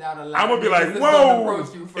highly doubt a lot. I'm gonna be like, niggas is whoa. gonna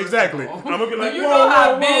approach you first Exactly. of all. I'm gonna be like, you whoa, know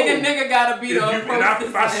how whoa, big whoa. a nigga gotta be to approach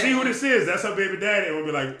If I see who this is, that's her baby daddy, and I'm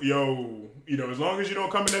gonna be like, yo, you know, as long as you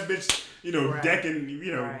don't come in that bitch, you know, Right. decking,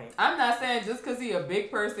 you know. Right. I'm not saying just because he a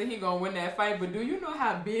big person, he gonna win that fight, but do you know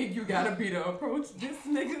how big you gotta be to approach this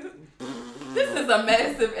nigga? This is a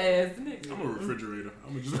massive ass nigga. I'm a refrigerator.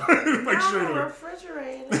 I'm just like I'm straight a up.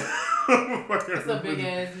 refrigerator. I'm a fucking It's a big refrigerator.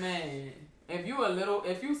 ass man.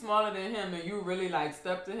 If you smaller than him and you really like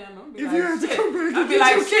step to him, I'm be If like, you had to shit. come back I'd and be get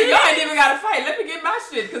like, your shit, y'all ain't even gotta fight. Let me get my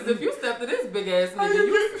shit. Cause if you step to this big ass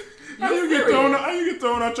nigga, how you get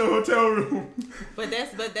thrown out your hotel room? But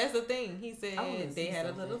that's the thing. He said they had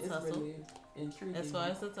a little tussle. Really intriguing. As far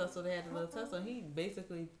as the tussle, they had a little tussle. He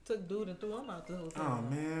basically took dude and threw him out the hotel. Oh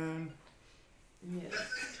man. Yeah.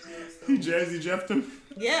 He Jazzy Jeffed him.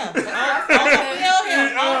 Yeah.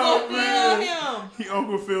 Uncle Phil him. He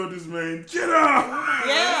Uncle Phil this man. Get up!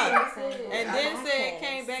 Yeah. And then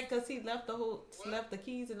came back because he left the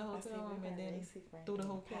keys in the hotel room and then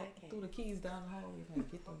threw the keys down the hallway. Like,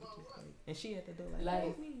 get them bitches. Like, and she had to do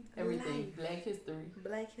Life, everything, Black history.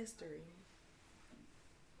 Black history.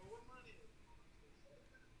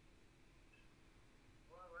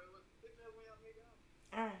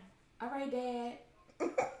 All right, Dad.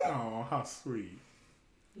 Oh, how sweet.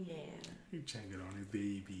 Yeah. You checking on his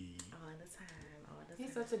baby. All the time.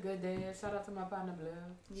 He's such a good dad. Shout out to my partner, Blair.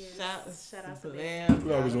 Yeah. Shout out to I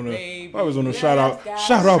them. always want to Yes, shout out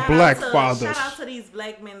guys. black to, fathers. Shout out to these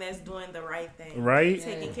black men that's doing the right thing. Right?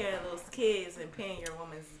 Taking care of those kids and paying your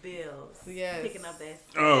woman's bills. Yes. Picking up that.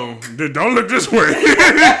 Oh, don't look this way.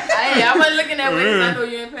 Hey, I wasn't looking that way 'cause I know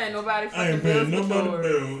you ain't paying nobody fucking bills.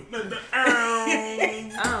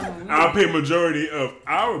 I'll pay majority of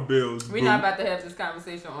our bills. We're not about to have this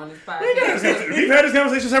conversation on this podcast. We've had this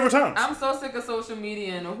conversation several times. I'm so sick of social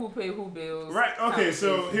media and who pay who bills. Right. Okay.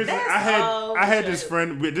 So here's That's I had this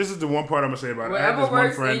friend. This is the one part I'm gonna say about it. I had Whatever this one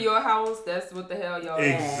works friend. in your house, that's what the hell y'all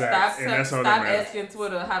Exactly. And that's all stop that matters. asking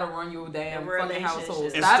Twitter how to run your damn fucking Relationship. household.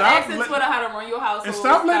 And Stop stop asking let- Twitter how to run your household. And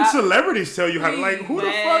stop letting celebrities tell you how to, like, who the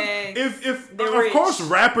fuck? Thanks. If They're of rich. course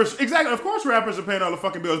rappers, exactly, of course rappers are paying all the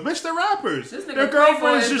fucking bills. Bitch, they're rappers. This nigga Their Quavo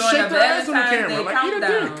girlfriends is just doing shake a their ass on the Valentine's camera. Day Like, eat a dick.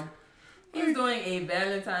 countdown. He's doing a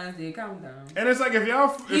Valentine's Day countdown. And it's like, if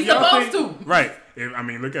y'all He's y'all supposed think, to. Right. I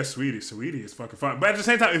mean, look at Sweetie. Sweetie is fucking fun. But at the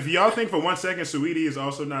same time, if y'all think for 1 second Sweetie is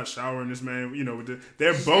also not showering this man, you know,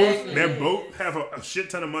 they're both have a shit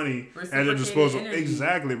ton of money at their disposal. Energy.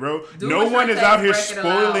 Exactly, bro. Do No what one your is out here tax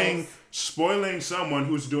bracket spoiling someone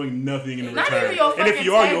who's doing nothing in Not return. even your And if fucking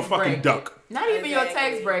you are, tax you're a fucking bracket. duck. Not even your tax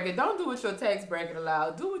Exactly. bracket. Don't do what your tax bracket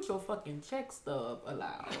allows. Do what your fucking check stub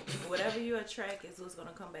allows. Whatever you attract is what's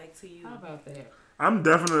gonna come back to you. How about that? I'm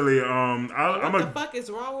definitely What the fuck is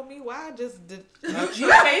wrong with me? Why I just did? You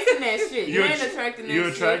chasing that shit. You ain't attracting that you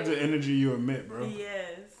shit. attract the energy you emit, bro.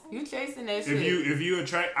 Yes. You chasing that shit. If you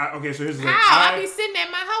attract, okay, so here's the thing. How? I be sitting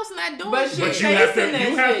at my house not doing But shit. shit, But you have to, chasing that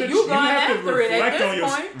you have shit. to, You you going have to after it at reflect on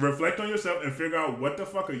this point. reflect on yourself and figure out what the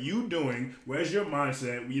fuck are you doing? Where's your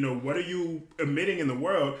mindset? You know, what are you emitting in the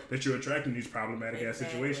world that you're attracting these problematic ass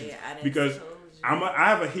Exactly. situations? I didn't Because told you. I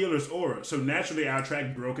have a healer's aura, so naturally I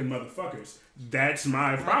attract broken motherfuckers. That's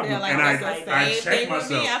my problem, like and that's I the same check thing with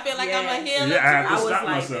me. I myself. feel like I'm a healer Yeah, I have too. to I was stop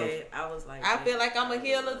like myself. that. I was like I that. feel like I'm a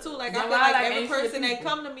healer too. Like I No, feel I like like every ancient person that people.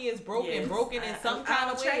 come to me is broken, Yes. broken in some I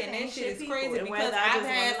kind of way, attract and that shit ancient is people, crazy and because whether I I've just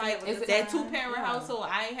had wanna like live with that the 2-parent yeah. household.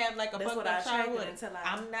 I ain't have like a That's fucked what up I attracted childhood. until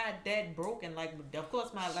I'm not that broken. Like of course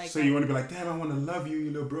my like. So you want to be like, damn, I want to love you,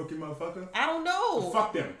 you little broken motherfucker. I don't know.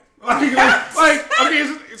 Fuck them. Like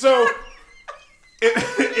okay, so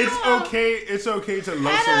it's okay to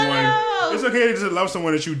love someone. know. It's okay to love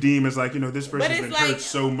someone that you deem as like, you know, this person's it's been like- hurt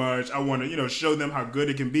so much. I want to, you know, show them how good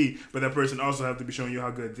it can be, but that person also have to be showing you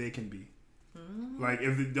how good they can be. Like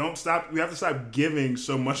if it don't stop, we have to stop giving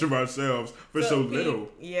so much of ourselves for so little.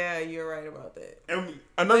 Yeah, you're right about that. And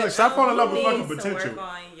another thing, stop falling in love with fucking potential. Work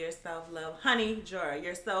on your self-love, honey jar.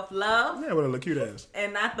 Your self-love Yeah, what a look cute ass.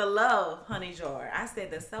 and not the love, honey jar. I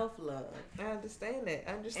said the self-love I understand that.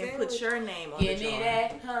 I understand. and put what- your name on Give the me jar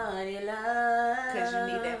that honey love. because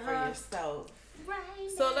you need that for yourself.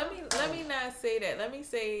 So let me not say that. Let me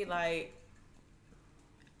say like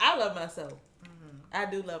I love myself. I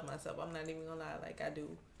do love myself. I'm not even gonna lie. Like I do.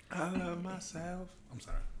 I love myself. I'm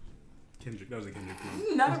sorry. Kendrick, that was a Kendrick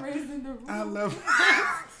thing. Not a raise in the room. I love.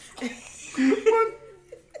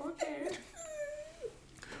 Okay.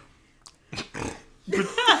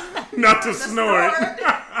 Not to snort.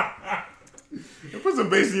 Put some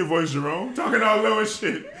bass in your voice, Jerome. Talking all low and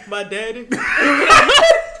shit. My daddy. Put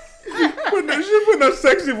that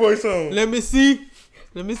sexy voice on. Let me see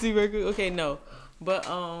real quick. Okay, no. But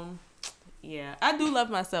yeah, I do love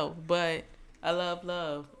myself, but I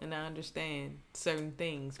love and I understand certain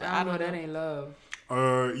things. But I don't know that ain't love.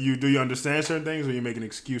 Do you understand certain things, or are you making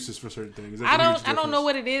excuses for certain things? That's I a huge don't know difference.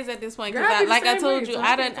 what it is at this point Girl, because I be the like I same told way, you, so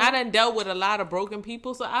I I done dealt with a lot of broken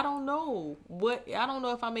people, so I don't know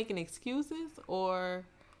if I'm making excuses or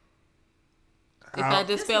if I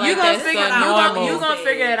just feel like You gonna that's figure the normal. you gonna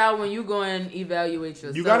figure it out when you go and evaluate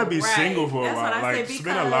yourself. You gotta be Right. single for a That's what while. I Like say,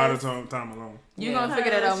 spend a lot of because- time alone. You're gonna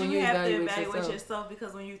figure that out when you have to evaluate evaluate yourself.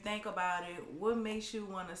 because when you think about it, what makes you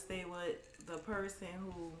want to stay with the person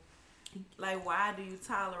who, like, why do you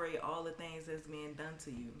tolerate all the things that's being done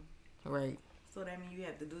to you? Right. So that means you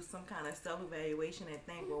have to do some kind of self-evaluation and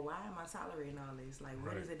think, well, why am I tolerating all this? Like,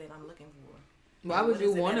 what is it that I'm looking for? Why would What you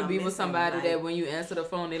is it want that to I'm be with missing? somebody Like- that when you answer the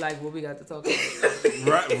phone, they like, what we got to talk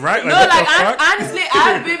about? Right. No, what like, the fuck? honestly,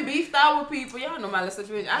 I've been beefed out with people. Y'all know my little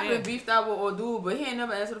situation. I've been beefed out with old dude, but he ain't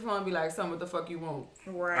never answer the phone and be like, son, what the fuck you want?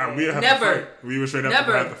 Right. We have Never. to fight. We would straight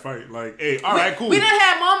Never. have to fight. Like, hey, all right, cool. We done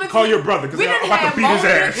had moments. Call your brother because We I'm done about had to beat his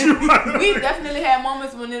moments. ass. We definitely had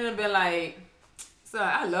moments when it done been like, son,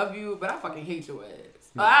 I love you, but I fucking hate your ass.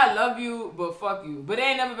 Or, I love you, but fuck you. But it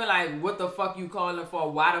ain't never been like, what the fuck you calling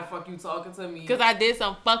for? Why the fuck you talking to me? Because I did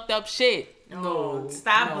some fucked up shit. No.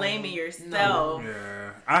 Stop no, blaming yourself. Yeah,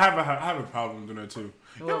 I have a problem doing that too.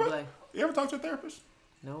 Like, You ever talk to a therapist?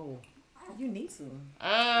 no. You need to.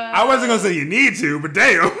 I wasn't gonna say you need to, but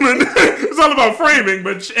damn, it's all about framing.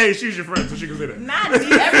 But hey, she's your friend, so she can say that. Not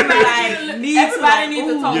need Everybody needs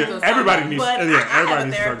to talk Yeah, to everybody somebody. needs. But Yeah, I everybody have a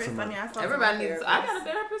needs to talk to therapist. somebody. I talk Everybody to my needs. I got a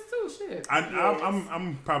therapist. therapist too. Shit.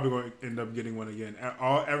 I'm probably going to end up getting one again.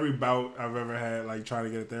 Every bout I've ever had, like trying to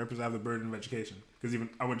get a therapist, I have the burden of education because even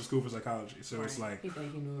I went to school for psychology, so it's like He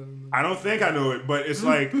think he knew everything. I don't think I know it, but it's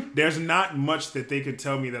like there's not much that they could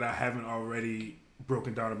tell me that I haven't already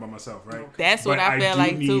broken down about myself, right? That's what But I feel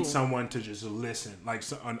like need too. someone to just listen, like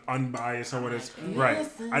an unbiased, someone that's right.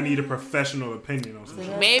 I need a professional opinion on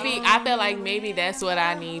something. Maybe I feel like maybe that's what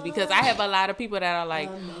I need because I have a lot of people that are like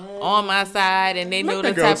on my side and they know Let the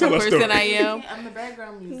that girl type of tell her person story. I am. I'm the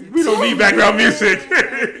background music. We don't need background music.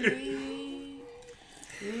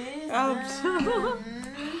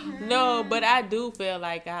 No, but I do feel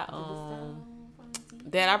like that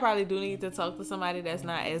I probably do need to talk to somebody that's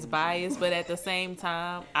not as biased, but at the same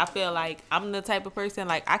time, I feel like I'm the type of person,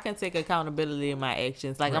 like, I can take accountability in my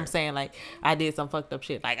actions. Like, I'm saying, like, I did some fucked up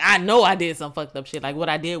shit. Like, I know I did some fucked up shit. Like, what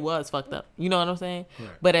I did was fucked up. You know what I'm saying? Right.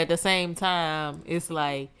 But at the same time, it's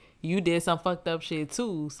like, you did some fucked up shit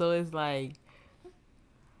too. So it's like,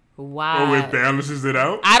 why? Oh, it balances it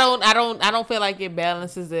out. I don't feel like it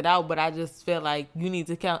balances it out, but I just feel like you need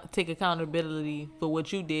to take accountability for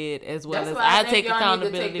what you did as well That's as why I think take y'all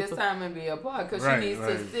accountability need to take for. this time and be apart because Right, she needs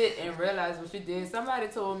right. to sit and realize what she did. Somebody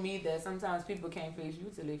told me that sometimes people can't face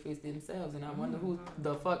you till they face themselves, and I wonder who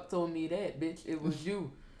the fuck told me that, bitch. It was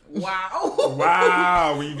you. Wow.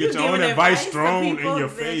 Wow, when you get your own Giving advice advice to thrown in people your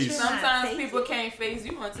that face. you're Sometimes take people it. can't face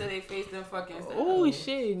you until they face them fucking selves. Oh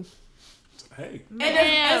shit! Hey,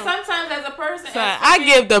 And sometimes as a person, Son, as I fucking-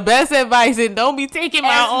 give the best advice and don't be taking my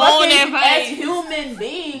as own fucking- advice. As human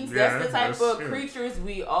beings, Yeah, that's the type that's of true. creatures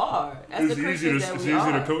we are. That's it's the easy creatures to that it's we easy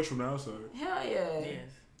are. to coach from the outside. Hell yeah.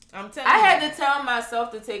 I'm telling I you. had to tell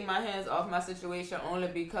myself to take my hands off my situation only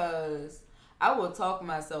because I will talk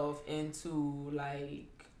myself into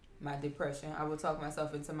like my depression. I will talk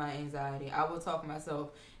myself into my anxiety. I will talk myself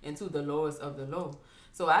into the lowest of the low.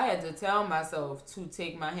 So I had to tell myself to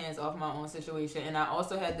take my hands off my own situation. And I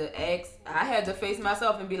also had to I had to face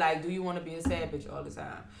myself and be like, do you want to be a sad bitch all the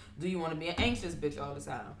time? Do you want to be an anxious bitch all the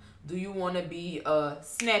time? Do you want to be a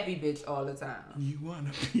snappy bitch all the time?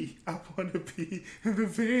 I wanna be the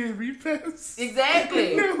very best.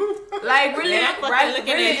 Exactly. Like really, And I'm fucking right?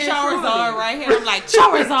 looking Really at and Charizard truly. right here. I'm like,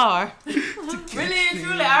 Charizard. Really and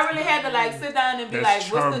truly, I really had to like sit down and be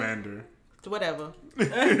That's like, what's Charmander. Whatever. I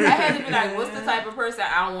had to be like, what's the type of person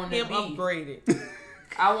I want to Him be? upgraded.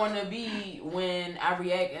 I want to be when I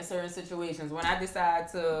react in certain situations. When I decide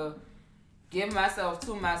to give myself to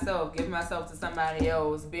somebody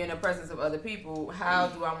else, be in the presence of other people, how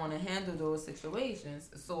do I want to handle those situations?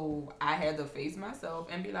 So I had to face myself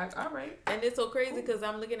and be like, all right. And it's so crazy because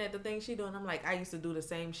I'm looking at the things she doing. I'm like, I used to do the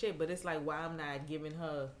same shit, but it's like, why I'm not giving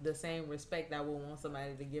her the same respect I would want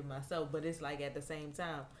somebody to give myself. But it's like at the same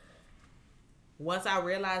time, once I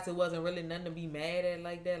realized it wasn't really nothing to be mad at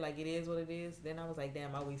like that, like it is what it is, then I was like,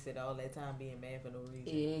 damn, I wasted all that time being mad for no reason.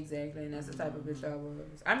 Yeah, exactly. And that's the type of bitch I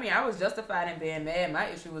was. I mean, I was justified in being mad. My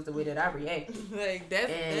issue was the way that I react. Like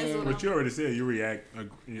that's what But you already said you react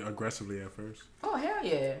aggressively at first. Oh, hell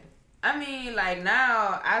yeah. I mean, like,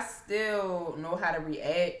 now I still know how to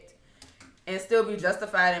react and still be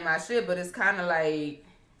justified in my shit, but it's kind of like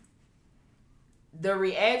the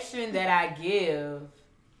reaction that I give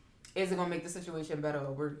isn't going to make the situation better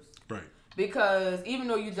or worse. Right. Because even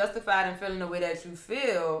though you justified in feeling the way that you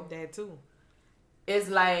feel, that too. it's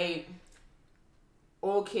like,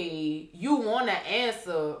 okay, you want to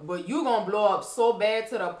answer, but you going to blow up so bad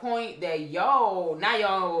to the point that y'all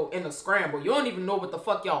in a scramble. You don't even know what the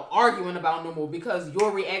fuck y'all arguing about no more because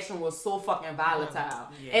your reaction was so fucking volatile.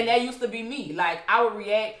 Yeah. And that used to be me. Like, I would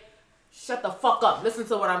react shut the fuck up. Listen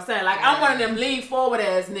to what I'm saying. Like, I'm one of them lean forward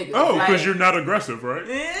ass niggas. Oh, because like, you're not aggressive, right?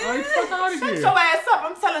 Like, fuck out of shut here. your ass up.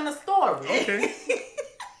 I'm telling a story. Okay.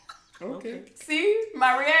 Okay. See?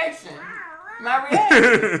 My reaction. My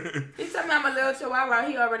reaction. He told me I'm a little chihuahua.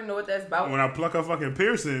 He already know what that's about. When I pluck a fucking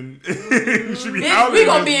piercing, you should be Bitch, howling. we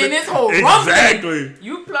gonna be in this whole Exactly. rumbling.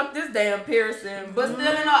 You pluck this damn piercing. But still,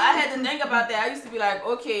 I had to think about that. I used to be like,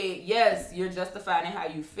 okay, yes, you're justified in how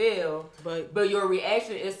you feel. But your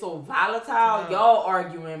reaction is so volatile. Y'all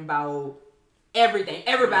arguing about everything.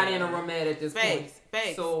 Everybody in the room mad at this point.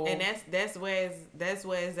 Facts. So, and that's where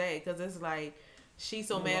it's at. Because it's like, she's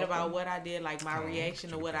so mad about what I did, like my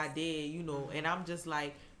reaction to what I did, and I'm just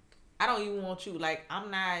like, I don't even want you. Like,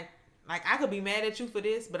 I'm not, like, I could be mad at you for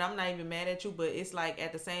this, but I'm not even mad at you. But it's like,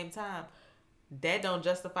 at the same time, that don't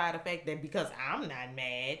justify the fact that because I'm not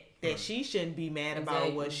mad, that she shouldn't be mad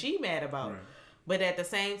about what she mad about. Right. But at the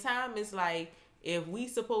same time, it's like, if we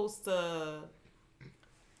supposed to,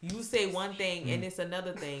 you say one thing and it's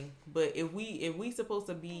another thing, but if we supposed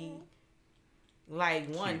to be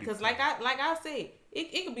like one, because like I said,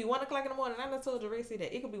 it could be 1 o'clock in the morning. I done told Racy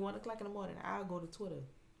that it could be 1 o'clock in the morning. I'll go to Twitter.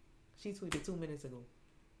 She tweeted 2 minutes ago.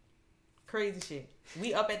 Crazy shit.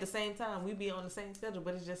 We up at the same time. We be on the same schedule,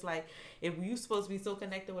 but it's just like, if you supposed to be so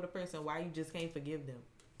connected with a person, why you just can't forgive them?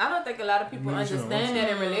 I don't think a lot of people understand that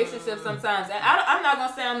in relationships sometimes. And I'm not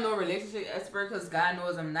gonna say I'm no relationship expert because God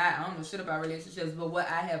knows I'm not. I don't know shit about relationships. But what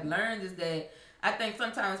I have learned is that I think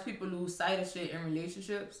sometimes people lose sight of shit in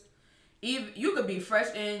relationships. Even you could be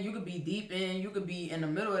fresh in, you could be deep in, you could be in the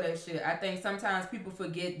middle of that shit. I think sometimes people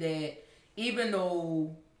forget that even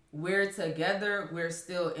though we're together, we're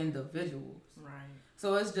still individuals. Right.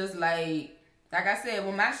 So it's just like I said,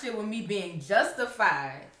 when my shit with me being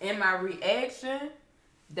justified in my reaction,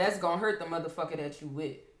 that's gonna hurt the motherfucker that you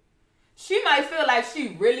with. She might feel like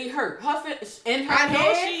she really hurt. In her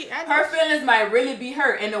head, her feelings might really be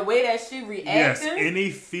hurt. And the way that she reacted. Yes,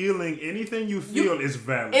 anything you feel is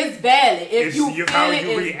valid. It's valid. If you feel how it, you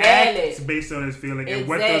it's react valid. based on his feeling and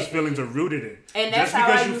what those feelings are rooted in. And that's just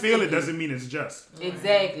because you feel it doesn't mean it's just.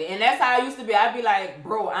 Exactly. And that's how I used to be. I'd be like,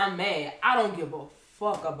 bro, I'm mad. I don't give a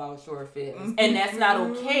fuck about your feelings. And that's not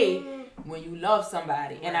okay when you love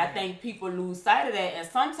somebody. And I think people lose sight of that. And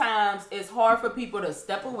sometimes it's hard for people to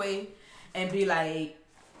step away and be like,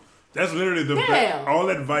 that's literally all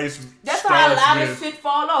advice. That's how a lot of shit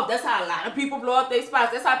fall off. That's how a lot of people blow up their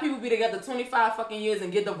spots. That's how people be together 25 fucking years and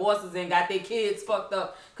get divorces and got their kids fucked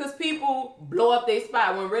up. Because people blow up their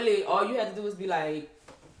spot when really all you have to do is be like,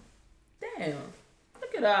 damn,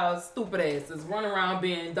 look at our stupid asses run around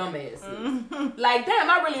being dumbasses. Like, damn,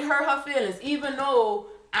 I really hurt her feelings. Even though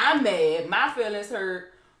I'm mad, my feelings hurt.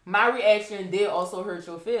 My reaction did also hurt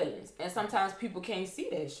your feelings. And sometimes people can't see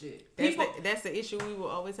that shit. That's the issue we will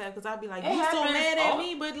always have. Because I'll be like, you so mad at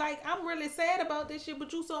me, but like, I'm really sad about this shit,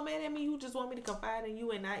 but you so mad at me, you just want me to confide in you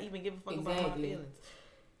and not even give a fuck about my feelings.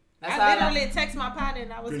 I literally text my partner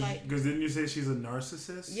and I was like... Because didn't you say she's a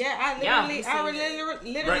narcissist? Yeah, I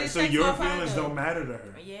literally right, so text your my feelings partner. don't matter to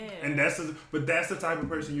her. Yeah. And that's the type of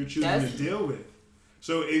person you're choosing to deal with.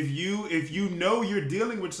 So if you know you're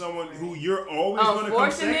dealing with someone who you're always going to come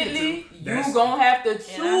second to, you gonna have to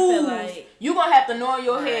choose. You gonna have to know in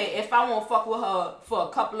your head, if I won't fuck with her for a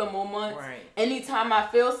couple of more months, anytime I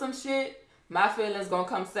feel some shit, my feelings gonna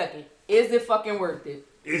come second. Is it fucking worth it?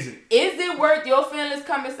 Is it? Is it worth your feelings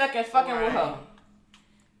coming second fucking with her?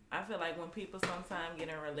 I feel like when people sometimes get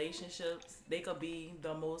in relationships, they could be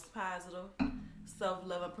the most positive,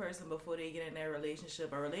 self-loving person before they get in that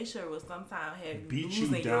relationship. A relationship will sometimes have you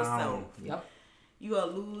losing yourself. Yep. You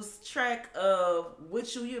will lose track of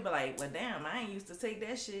what you'll be like, well, damn, I ain't used to take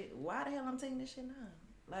that shit. Why the hell I'm taking this shit now?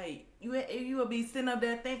 Like, you will be sitting up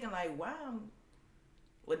there thinking, like, wow,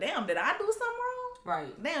 well, damn, did I do something wrong?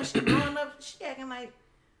 Right. Damn, she growing up, she acting like,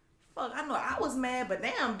 fuck, I know I was mad, but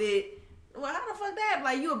damn, well, how the fuck that?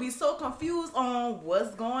 Like, you'll be so confused on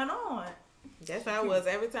what's going on. That's how I was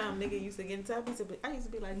every time nigga used to get in touch. I used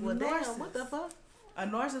to be like, well, damn, what the fuck? A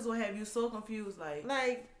narcissist will have you so confused, like,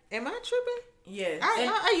 am I tripping? Yes.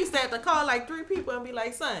 I used to have to call like 3 people and be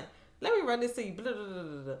like, son, let me run this to you. Blah, blah,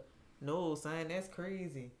 blah, blah. No, son, that's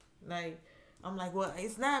crazy. Like, I'm like, well,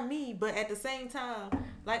 it's not me, but at the same time,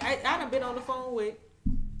 like, I done been on the phone with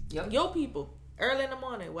your people early in the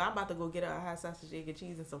morning. Well, I'm about to go get a hot sausage, egg, and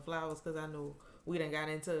cheese, and some flowers because I know we done got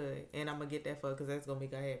into it, and I'm gonna get that for her because that's gonna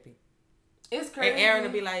make her happy. It's crazy. And Aaron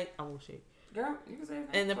will be like, I won't shit. Girl, you can say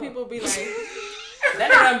that. And the people be like, That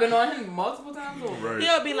done been on him multiple times over. Right.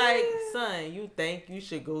 He'll be like, son, you think you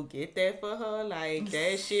should go get that for her? Like,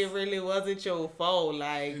 that shit really wasn't your fault.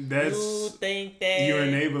 Like, you think that... You're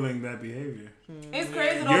enabling that behavior. It's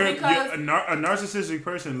crazy though because... a narcissistic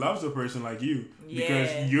person loves a person like you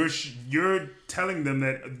because you're telling them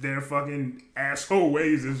that their fucking asshole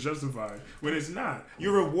ways is justified when it's not.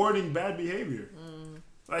 You're rewarding bad behavior.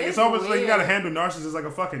 Like it's almost like you gotta handle narcissists like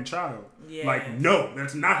a fucking child. Yeah. Like, no,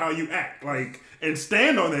 that's not how you act. Like, and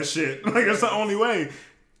stand on that shit. Like, that's the only way.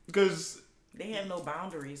 Because they have no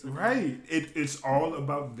boundaries. Right. It's all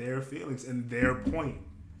about their feelings and their point.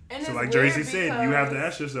 And so like Tracy said, you have to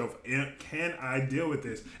ask yourself, can I deal with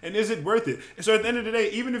this? And is it worth it? And so at the end of the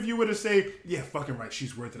day, even if you were to say, yeah, fucking right,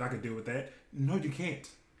 she's worth it, I can deal with that. No, you can't.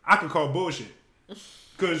 I can call bullshit.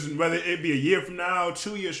 Because whether it be a year from now,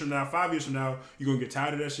 2 years from now, 5 years from now, you're going to get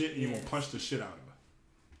tired of that shit and you're going to punch the shit out of her.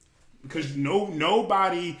 Because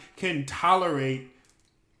nobody can tolerate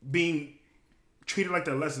being treated like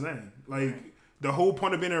they're less than. Like, the whole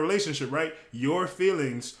point of being in a relationship, right? Your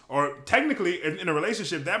feelings are technically, in a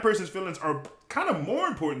relationship, that person's feelings are kind of more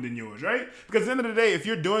important than yours, right? Because at the end of the day, if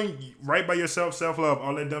you're doing right by yourself, self-love,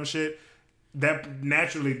 all that dumb shit, that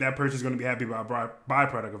naturally that person's going to be happy by a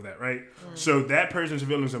byproduct of that, right? So that person's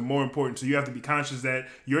feelings are more important. So you have to be conscious that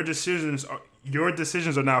your decisions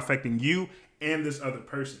are now affecting you and this other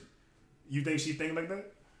person. You think she's thinking like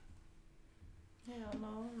that? Hell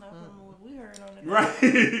no, not from what we heard on the Right.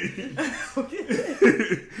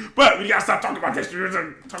 But we gotta stop talking about history.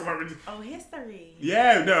 Talk about history.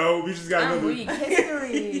 Yeah, no, we just gotta I'm weak.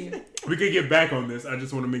 History. We could get back on this. I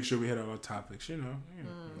just want to make sure we hit all our topics. You know.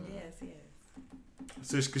 Yes.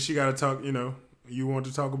 So, because she gotta talk. You know, you want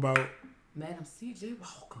to talk about. Madam C.J.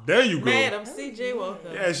 Walker. There you go. Madam C.J.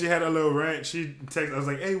 Walker. Yeah, she had a little rant. She texted. I was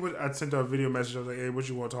like, "Hey, what?" I sent her a video message. I was like, "Hey, what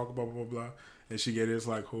you want to talk about?" Blah blah blah. And she gave this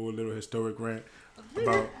like whole little historic rant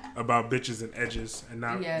about bitches and edges and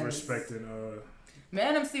not respecting.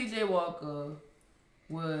 Madam C.J. Walker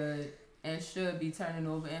would and should be turning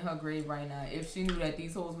over in her grave right now if she knew that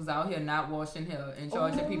these hoes was out here not washing hair and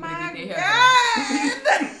charging people to get their hair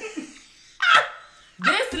done.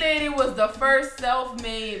 This lady was the first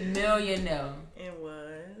self-made millionaire. It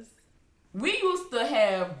was. We used to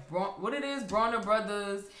have Bronner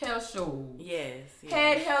Brothers hair shows. Yes.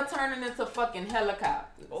 Had hair turning into fucking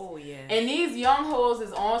helicopters. Oh yeah. And these young hoes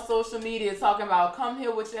is on social media talking about come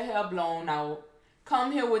here with your hair blown out,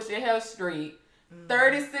 come here with your hair straight.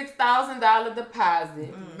 $36,000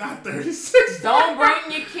 deposit. Not 36. Don't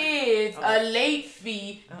bring your kids. A late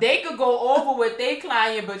fee. They could go over with their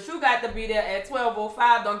client, but you got to be there at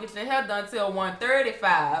 12:05. Don't get your hair done till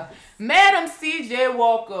 1:35. Madam C.J.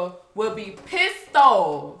 Walker will be pissed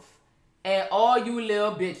off at all you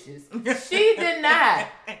little bitches.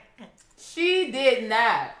 She did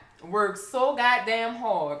not work so goddamn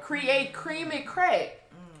hard. Create cream and crack.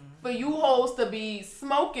 For you hoes to be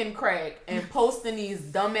smoking crack and posting these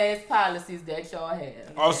dumbass policies that y'all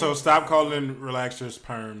have. Also, stop calling relaxers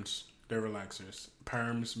perms. They're relaxers.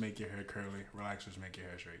 Perms make your hair curly. Relaxers make your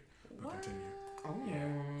hair straight. We'll continue. Oh,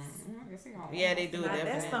 Yeah, they do.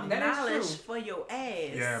 That's some That is knowledge true. for your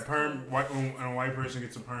ass. Yeah, perm. When a white person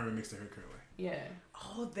gets a perm, it makes their hair curly. Yeah.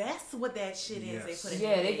 Oh, that's what that shit is. Yes. They put it.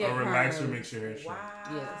 Yeah, they A get relaxer perms. makes your hair straight.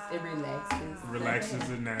 Wow. Yes, it relaxes. Relaxes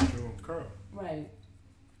the natural curl. Right.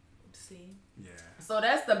 See. Yeah. So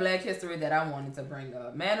that's the Black History that I wanted to bring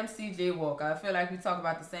up. Madam C.J. Walker. I feel like we talk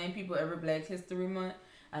about the same people every Black History Month.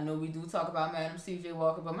 I know we do talk about Madam C.J.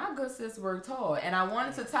 Walker, but my good sis worked hard. And I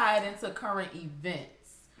wanted to tie it into current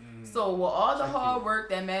events. So with all the hard work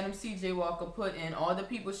that Madam C.J. Walker put in, all the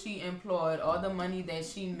people she employed, all the money that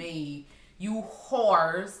she made, you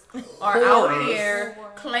whores are out here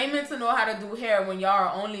claiming to know how to do hair when y'all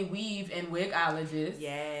are only weave and wigologists.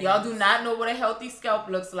 Yes. Y'all do not know what a healthy scalp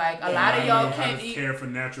looks like. A lot of y'all can't care for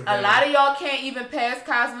natural a hair. lot of y'all can't even pass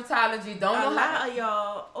cosmetology. Don't know A lot how. of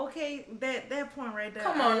y'all, okay, that point right there.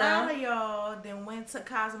 Come on a now. lot of y'all then went to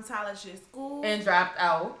cosmetology school And dropped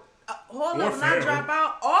out. hold Or up, not failed. drop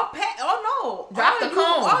out or no. Drop the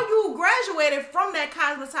cone. Or you graduated from that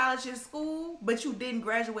cosmetology school, but you didn't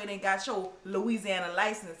graduate and got your Louisiana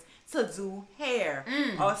license to do hair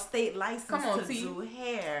or state license Come on, to T. do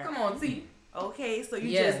hair. Come on, T. Okay, so you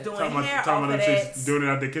Yeah. just doing Talking hair about off them of chicks that. doing it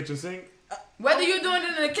out the kitchen sink. Whether you're doing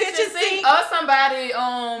it in the kitchen Kitchen sink sink. or somebody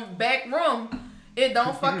back room, it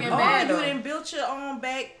don't fucking Or matter. you didn't build your own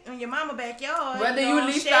in your mama backyard. Whether your you own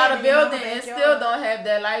leased shed out a in your mama building and backyard. still don't have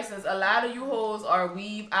that license. A lot of you hoes are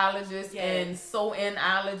weaveologists Yes. and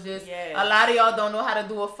sew-in-ologists. Yes. A lot of y'all don't know how to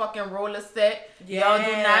do a fucking roller set. Y'all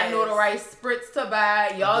do not know the Yes. right spritz to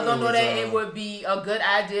buy. Y'all It don't know was, that it would be a good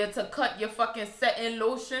idea to cut your fucking setting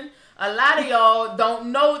lotion. A lot of y'all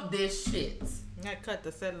don't know this shit. I cut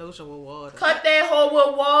the set lotion with water. Cut that hoe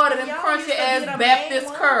with water, them Y'all crunchy used to ass be the Baptist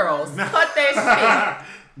main curls. ones. Cut that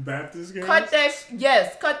Baptist shit. girls? Cut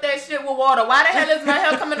that cut that shit with water. Why the hell is my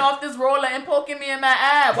hair coming off this roller and poking me in my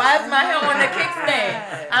eye? Why is my hair on the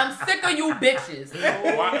kickstand? I'm sick of you bitches.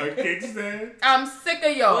 Why a kickstand? I'm sick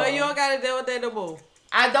of y'all. Well, you don't gotta deal with that no more.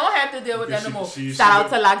 I don't have to deal with that Because no more. she's Shout out a-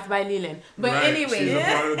 to Locks by Leland. But Right, anyway, she's a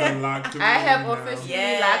part of the lock I have now. officially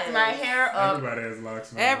Yes. locked my hair up. Everybody has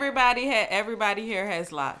locks now. Everybody here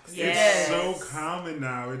has locks. Yes. It's so common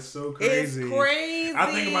now. It's so crazy. It's crazy. I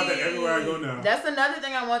think about that everywhere I go now. That's another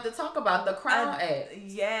thing I wanted to talk about, the Crown Act.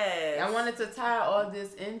 Yes. I wanted to tie all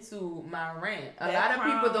this into my rant. A That lot of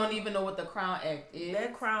people Crown- don't even know what the Crown Act is.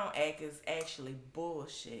 That Crown Act is actually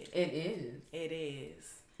bullshit. It is. It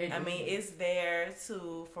is. It I mean, is. it's there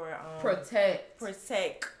for Protect.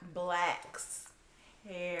 blacks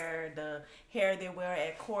hair, the hair they wear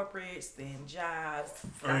at corporates and jobs.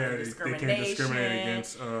 Oh yeah, they can't discriminate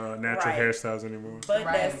against natural Right. hairstyles anymore. But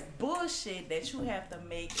Right. that's bullshit that you have to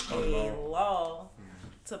make a law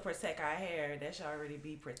to protect our hair. That should already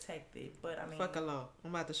be protected. But I mean, Fuck a law.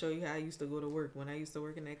 I'm about to show you how I used to go to work when I used to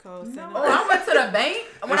work in that call center. Oh, I went to the bank.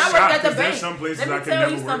 When It's I worked at shocked, the 'cause there's bank. some places Let me I can tell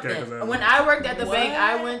never you work at 'cause I something. have When one. I worked at the What? bank,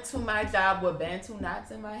 I went to my job with Bantu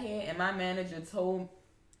knots in my head, and my manager told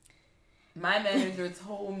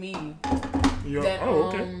me that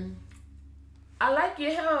I like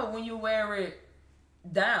your hair when you wear it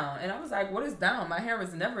down. And I was like, what is down? My hair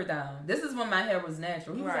is never down. This is when my hair was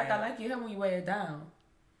natural. He was like, Right. I like your hair when you wear it down.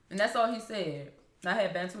 And that's all he said. And I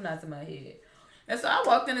had Bantu knots in my head. And so I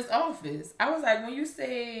walked in his office. I was like, when you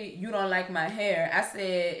say you don't like my hair, I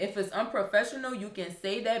said, if it's unprofessional, you can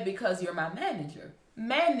say that because you're my manager.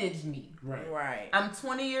 Manage me. right. I'm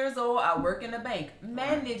 20 years old. I work in a bank.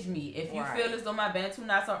 Manage me. If you Right. feel as though my Bantu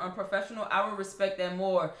knots are unprofessional, I would respect that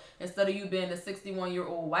more instead of you being a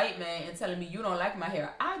 61-year-old white man and telling me you don't like my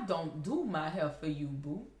hair. I don't do my hair for you,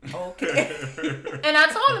 boo. Okay. And I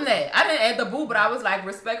told him that. I didn't add the boo, but I was like,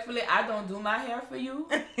 respectfully, I don't do my hair for you.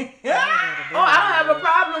 Oh, I don't have a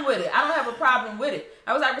problem with it. I don't have a problem with it.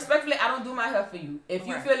 I was like, respectfully, I don't do my hair for you. If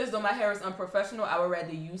you Right. feel as though my hair is unprofessional, I would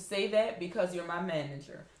rather you say that because you're my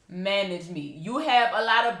manager. Manage me. You have a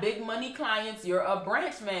lot of big money clients. You're a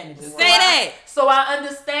branch manager. Say that. So I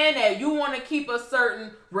understand that. You want to keep a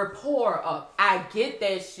certain rapport up. I get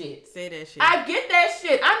that shit. Say that shit. I get that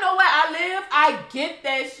shit. I know where I live. I get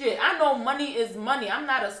that shit. I know money is money. I'm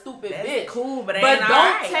not a stupid That's bitch. cool, but But ain't don't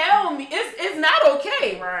alright. tell me. It's not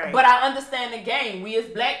okay. Right. But I understand the game. We as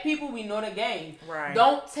black people, we know the game. Right.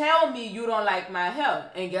 Don't tell me you don't like my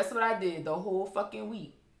hair. And guess what I did the whole fucking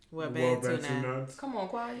week? What Well, bad too Bantu now? nuts. Come on,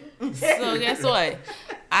 quiet. So guess what?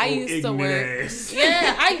 I Oh, used to ignorant wear. ass.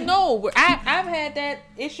 Yeah, I know. I've had that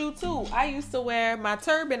issue too. I used to wear my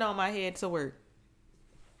turban on my head to work,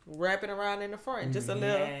 wrapping around in the front, just a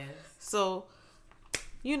little. Yes. So,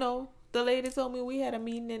 the lady told me we had a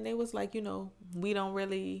meeting and they was like, we don't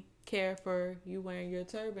really care for you wearing your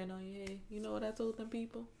turban on your head. You know what I told them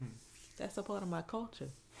people? That's a part of my culture.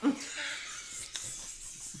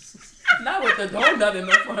 Not with the donut in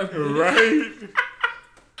the front. Right?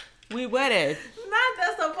 We wear that. Not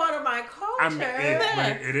that's a part of my culture. I mean,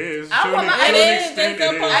 it is. I To want an my- extent, it is. extent, It's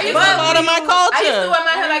a it part- is. used But to- part of my I used to culture. wear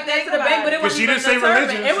my hair like that to the bank, but it But wasn't she even didn't say a turban.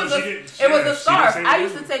 religion, It was so a, she didn't- it was yeah, a she scarf. didn't say I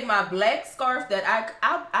used to religion. take my black scarf that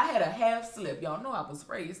I had a half slip. Y'all know I was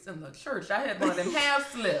raised in the church. I had one of them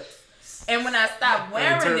half slips, and when I stopped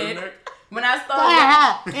wearing it, turtleneck? when I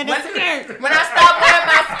started In the skirt. when I stopped wearing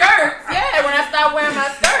my skirts, when I stopped wearing my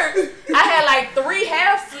skirts, I had like 3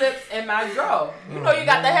 half slips in my drawer. You know, you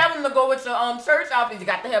got to have them to go with your church outfit. You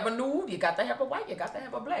got to have a nude, you got to have a white, you got to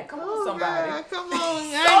have a black. Come on, somebody. God, come on.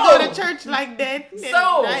 I ain't go to church like that.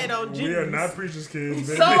 So- I ain't on We are Jesus. not preachers' kids,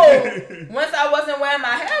 baby. So once I wasn't wearing my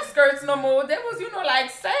half skirts no more, that was like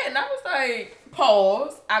sad. And I was like,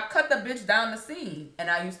 pause. I cut the bitch down the seam, and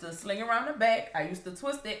I used to sling around the back. I used to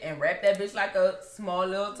twist it and wrap that bitch like a small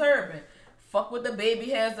little turban. Fuck with the baby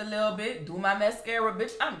hairs a little bit. Do my mascara,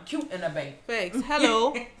 bitch. I'm cute in the bank. Thanks.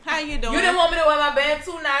 Hello. How you doing? You didn't want me to wear my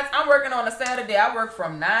Bantu knots. I'm working on a Saturday. I work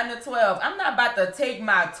from 9 to 12. I'm not about to take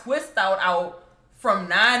my twist out from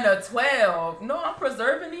 9 to 12. No, I'm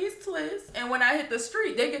preserving these twists. And when I hit the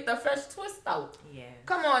street, they get the fresh twist out. Yeah.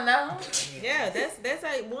 Come on now. Yeah, that's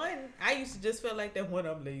like one. I used to just feel like that when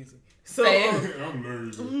I'm lazy. So Fair. I'm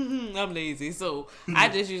lazy. I'm lazy. So I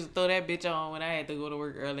just used to throw that bitch on when I had to go to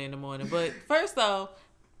work early in the morning. But first off,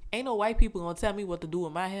 ain't no white people gonna tell me what to do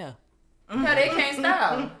with my hair. Yeah, they can't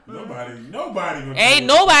style. Nobody gonna Ain't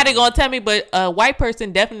nobody gonna tell me, but a white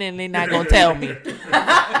person definitely not gonna tell me.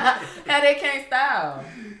 Yeah, they can't style.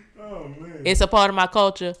 Oh man. It's a part of my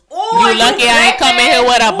culture. Ooh, You lucky I ain't coming here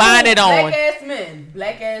with a bonnet on.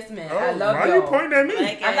 Black ass men. Oh, I love why y'all. you pointing at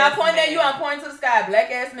me? I'm not pointing at you. I'm pointing to the sky. Black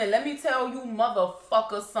ass men. Let me tell you,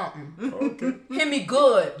 motherfucker, something. Okay. Hit me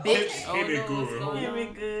good, bitch. Hit me good. Hear me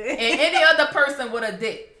good. And any other person with a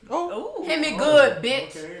dick. Ooh. Hit me good,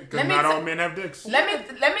 bitch. Okay. Let Because me not t- all men have dicks. Let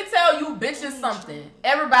me tell you bitches something.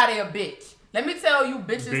 Everybody a bitch. Let me tell you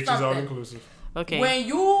bitches Bitches all something. inclusive. Okay. When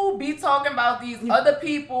you be talking about these other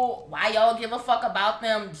people, why y'all give a fuck about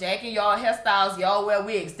them jacking y'all hairstyles, y'all wear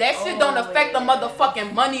wigs. That shit don't affect the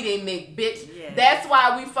motherfucking money they make, bitch. Yeah. That's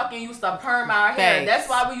why we fucking used to perm our hair. Thanks. That's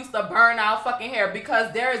why we used to burn our fucking hair,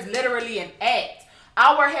 because there is literally an act.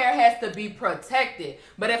 Our hair has to be protected.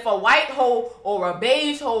 But if a white hoe or a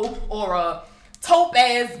beige hoe or a taupe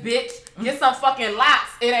ass bitch get some fucking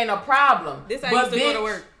locks, it ain't a problem. This how I used to go to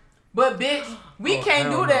work. But bitch, we Oh, can't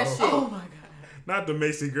hell do that no. shit. Oh my god. Not the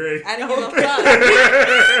Macy Gray. I didn't give a fuck. No,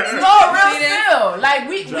 real See that? still. Like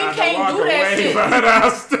we Trying to can't walk do that away, shit. but I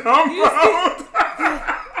stumbled.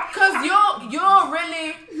 Cause you'll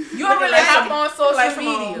really hop on social like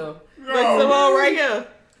Simone. media. Look, Simone right here.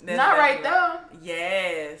 That's Not right exactly there.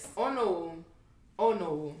 Yes. Oh no. Oh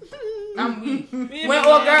no. I'm weak. Me and When my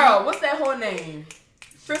oh man- girl, what's that whole name?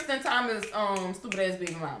 Tristan Thomas stupid ass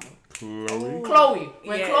baby mama. Chloe. Chloe.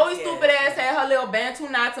 When Yes, Chloe yes. stupid ass had her little Bantu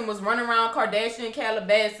knots and was running around Kardashian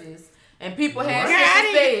Calabasas and people had Girl, I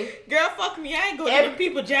shit to say. didn't, girl, fuck me. I ain't going Every- to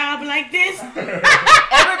people job like this.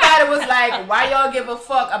 Everybody was like, why y'all give a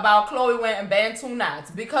fuck about Chloe wearing Bantu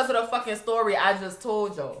knots? Because of the fucking story I just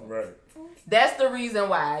told y'all. Right. That's the reason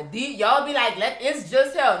why. Y'all be like, it's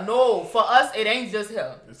just her. No, for us, it ain't just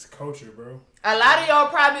her. It's culture, bro. A lot of y'all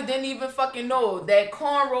probably didn't even fucking know that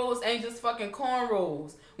cornrows ain't just fucking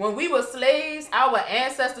cornrows. When we were slaves, our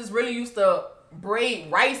ancestors really used to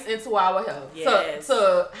braid rice into our hair Yes.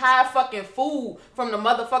 to hide fucking food from the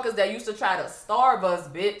motherfuckers that used to try to starve us,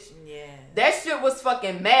 bitch. Yeah. That shit was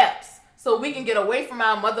fucking maps. So we can get away from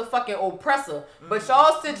our motherfucking oppressor. But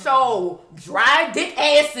y'all sit y'all dry dick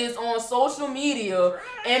asses on social media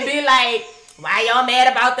and be like, why y'all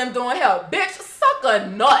mad about them doing hell? Bitch, suck a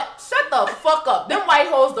nut. Shut the fuck up. Them white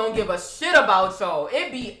hoes don't give a shit about y'all.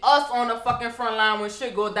 It be us on the fucking front line when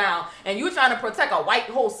shit go down. And you trying to protect a white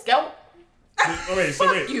hoe scalp? Oh, wait, so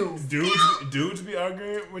wait. you. Dudes be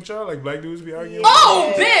arguing with y'all? Like black dudes be arguing?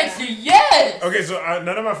 Oh, bitch, yes. Okay, so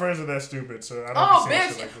none of my friends are that stupid, so I don't Oh, be saying bitch,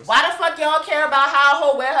 shit like this. why the fuck y'all care about how a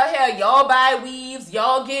hoe wear her hair? Y'all buy weaves,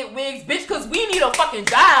 y'all get wigs, bitch, because we need a fucking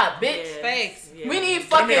job, bitch. Yes. Facts. Yeah. We need I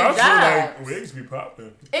fucking mean, also, jobs. like, wigs be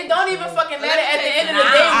popping. It don't even fucking matter at the end of the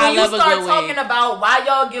Nah, day I when you love a start good talking wig. about why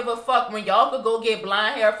y'all give a fuck when y'all could go get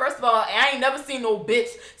blonde hair. First of all, I ain't never seen no bitch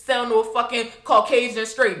sell no fucking Caucasian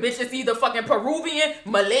straight. Bitch, it's either fucking Peruvian,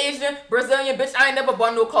 Malaysian, Brazilian. Bitch, I ain't never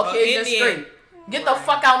bought no Caucasian Indian. straight. Get the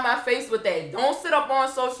fuck out my face with that. Don't sit up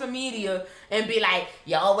on social media and be like,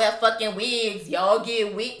 y'all wear fucking wigs, y'all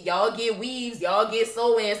get weaves, y'all get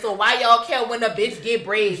so-and. So why y'all care when a bitch get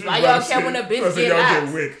braids? Why y'all care when a bitch get y'all locks?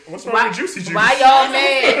 get wig. What's wrong Why, with Juicy Juice? why y'all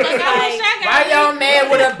mad? I wish I got Why y'all wigs.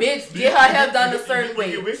 mad when a bitch get her hair done a Do certain you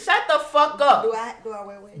way? get wig? Shut the fuck up. Do I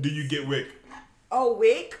wear wigs? Do you get wig? Oh,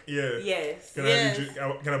 wig? Yeah. Yes. Can Yes.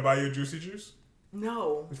 can I buy you a Juicy Juice?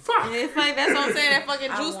 No. Fuck. It's like, that's what I'm saying. That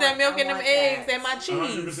fucking I juice, want- that milk, I and them want eggs, that. and my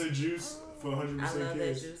cheese. 100% juice for 100% I love that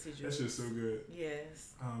kids. juicy juice. That shit's so good.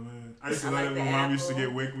 Yes. Oh man, I used to I love like it the when mom used to apple.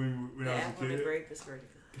 get wig when The I was a apple and kid. grape is pretty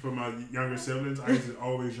good. For my younger siblings, I used to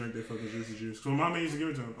always drink their fucking Juicy Juice. So my mom used to give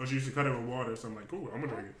it to them, or she used to cut it with water. So I'm like, cool, I'm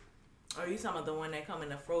gonna drink it. Are you talking about the one that come in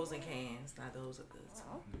the frozen cans? Now those are good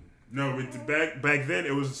too. No, with the back then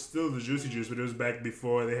it was still the Juicy Juice, but it was back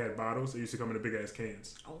before they had bottles. It used to come in the big ass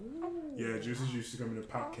cans. Oh. Yeah, Juicy Juice used to come in a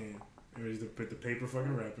pop can. And we used to put the paper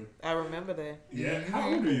fucking wrapping. I remember that. Yeah, how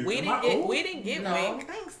old are you? We Am didn't I get old? wig. I don't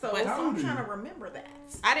think so. But So how old I'm are trying you? to remember that.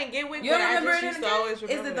 I didn't get wig, You but don't I remember just it used in to the always Is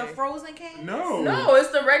remember it the that. frozen can? No. No, it's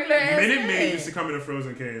the regular ass Minute Maid thing. used to come in the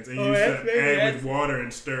frozen cans, and you Oh, used that's- to maybe add that's- with water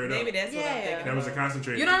and stir it up. Maybe that's what I'm Yeah. thinking. That was a about.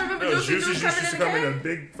 concentrated. You don't remember no, Juicy Juice Juice coming used in to a come in can? a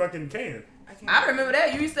big fucking can. I remember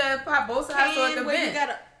that. You used to pop both sides so it could where you vent.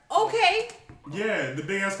 gotta. Okay. Yeah, the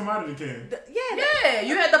big ass commodity can. Yeah,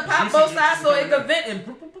 you had to pop Juicy both Juice sides used so to it come could vent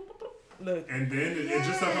and. Look, And then it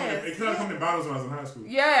just started coming. It started coming in bottles when I was in high school.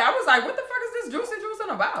 Yeah, I was like, what the fuck is this Juicy Juice in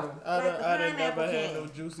a bottle? I Like the done never pineapple had can. no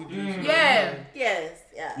juicy juice. Yeah. Yes.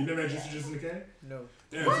 Yeah. You never had Juicy Juice in the can? No.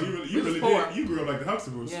 Yeah, so you We was really poor. did. You grew up like the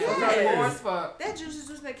Huxtables. Yeah, Fuck we outta was here. poor as fuck. That juicy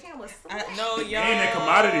juice in the can was. no, y'all. And that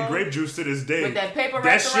commodity grape juice to this day. With that paper That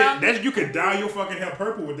wrapped shit, around. that you could dye your fucking hair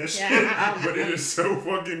purple with that shit, but it is so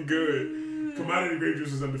fucking good. Commodity grape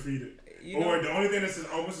juice is undefeated. You know, Or the only thing that's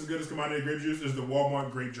almost as good as commodity grape juice is the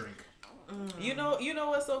Walmart grape drink. you know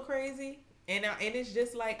what's so crazy? And it's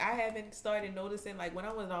just like I haven't started noticing, like when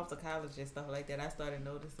I went off to college and stuff like that, I started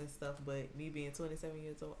noticing stuff. But me being 27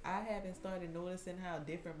 years old, I haven't started noticing how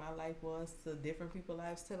different my life was to different people's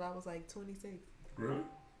lives till I was like 26. Really?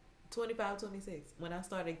 25, 26. When I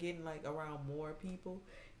started getting like around more people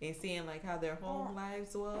and seeing like how their home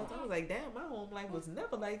lives was, I was like, damn, my home life was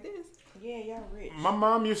never like this. Yeah, y'all rich. My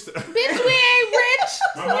mom used to. Bitch, we ain't rich.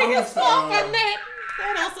 My mom Niggas used to, fuck on that.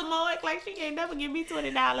 That on Samoa like she can't never give me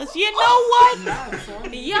 $20. You know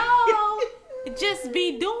what? Y'all just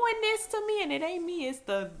be doing this to me, and it ain't me, it's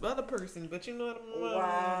the other person. But you know what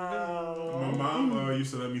I'm My mom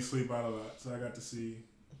used to let me sleep out a lot, so I got to see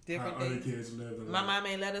different how other things. kids live. My mom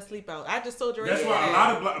ain't let us sleep out. I just told you. That's why a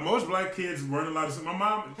lot of most black kids weren't allowed to sleep. My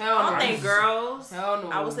mom. Hell I no. don't think girls. Hell no.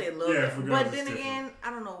 I would say little. Yeah, for girls but it's then different. again, I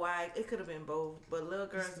don't know why. It could have been both. But little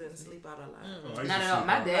girls didn't sleep out a lot. Oh, I used No, to no, no. sleep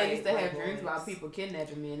My out. dad used to have Like dreams boys. about people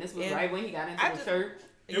kidnapping me, and this was Yeah. right when he got into I the just- church.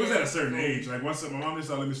 It was at a certain age. Like once my mom used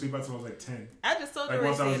to let me sleep out until I was like 10. I just told you. Like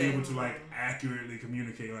once I was that. able to like accurately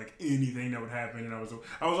communicate like anything that would happen, and I was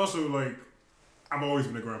also like, I've always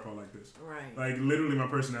been a grandpa like this. Right. Like literally, my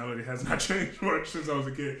personality has not changed much since I was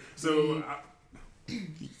a kid. So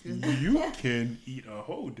you can eat a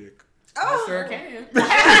whole dick. I sure can.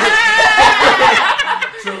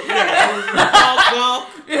 So yeah,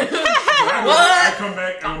 I come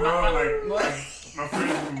back and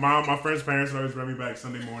my mom, my friend's parents would always bring me back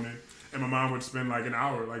Sunday morning, and my mom would spend like an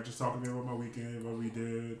hour like just talking to me about my weekend, what we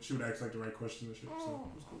did. She would ask like the right questions and shit. So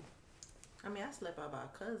it was cool. I mean, I slept out by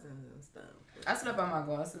cousins and stuff. I slept by my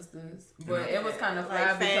god sisters, but it was kind of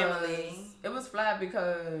Like fly family. because it was fly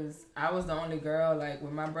because I was the only girl like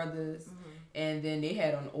with my brothers, and then they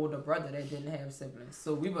had an older brother that didn't have siblings,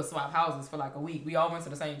 so we would swap houses for like a week. We all went to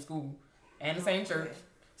the same school and the same church,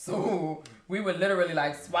 so we would literally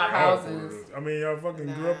like swap houses. I mean, y'all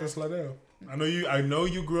fucking grew up in Slidell. I know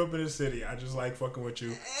you grew up in the city. I just like fucking with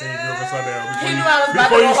you. Saying you grew up in Slidell. He knew I was about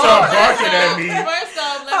Before to you go start hard. barking at me. First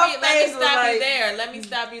off, let me face was stop you like- there. Let me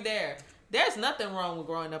stop you there. There's nothing wrong with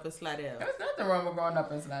growing up in Slidell. There's nothing wrong with growing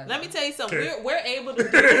up in Slidell. Let me tell you something. Okay. We're able to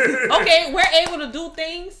do we're able to do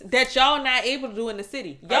things that y'all not able to do in the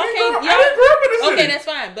city. Y'all I didn't can't. grow up in the city. Okay, that's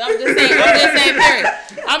fine. But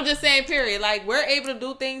I'm just saying. Period. Like we're able to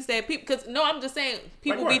do things that people. Cause no, I'm just saying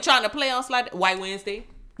people Like be what? trying to play on Slidell. White Wednesday.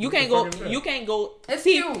 You What can't the go. fuck is that? You can't go. It's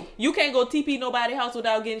cute. You can't go TP nobody's house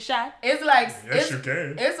without getting shot. It's like Yes, it's, you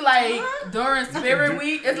can. it's like during Spirit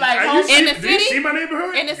Week. It's like Are home, you in the do you city? see my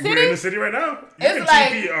neighborhood? In the We're city? in the city right now. You It's can like-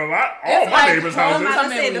 TP a lot. All it's my like neighbors' home houses. com- I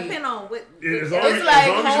say Coming depend on what. As long as It's like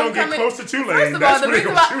you don't get homecoming. close to Tulane, First of all, that's the where they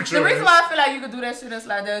reason gonna why shoot your ass. I feel like you could do that shit in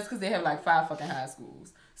Slidell is because they have like 5 fucking high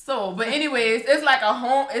schools. So, but anyways, it's like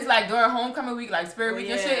it's like during homecoming week, like Spirit Week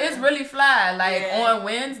and shit. yeah. It's really fly. Like Yeah. on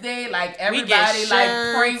Wednesday, like We get everybody like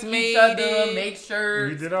shirts prank each made other, it. make We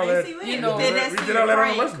shirts. did all that. You know, we did all that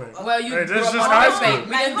on the West Bank. Well, you Hey, grew that's up just on high West school. Bank.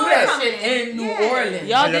 We Like didn't do that homecoming. shit in New Yeah. Orleans. Y'all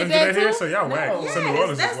Y'all did didn't that do that here, too? so y'all whack. No. So New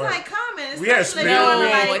Orleans That's is whack. like common. We had especially Spirit during,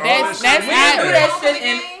 Week, like, all that's- that shit. that's We not- did do that. that shit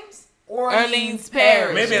in games. Orleans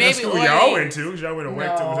Parish. Maybe at the Maybe school Orleans. y'all went to. Y'all went to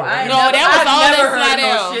West No, to. I No, never- that was I've all in never heard no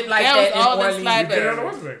Slidell. shit like That that was in all in Orleans. We did it on Slidell. the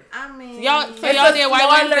West Bank. I mean, Y'all, so It's y'all a did White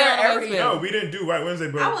smaller Wednesday on area. West No, Bank. we didn't do White Wednesday,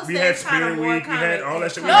 I but would we say had it's kinda Spirit more Week. We had common all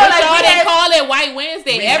that in shit. No, We But like, y'all we didn't had- call it White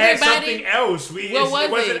Wednesday. had Everybody. something else. What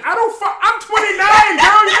was it? I don't. I'm 29,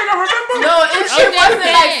 girl. You ain't gonna remember? No, it I'm shit just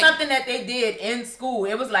wasn't like saying. something that they did in school.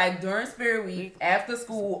 It was like during Spirit Week, after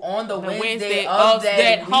school, on the The Wednesday of of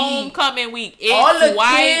that week. homecoming week. It's All the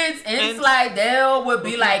white kids in and Slidell would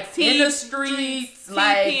be like in the streets,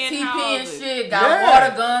 like TP and TP and houses. shit. Got Yeah.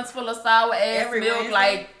 water guns full of sour ass Every milk, Wednesday?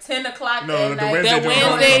 like 10 o'clock No, at the night. Wednesday the during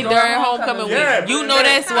Wednesday homecoming. during homecoming week. Yeah, You but know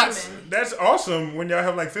that's that's what. That's awesome when y'all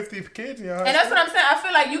have like 50 kids in your house. And that's what I'm saying. I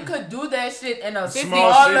feel like you could do that shit in a Small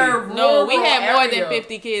smaller, city. No, we rural had more area. than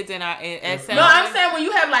 50 kids in our at No, I'm saying when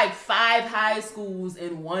you have like 5 high schools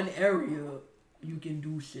in one area, you can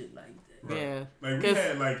do shit like that. Yeah.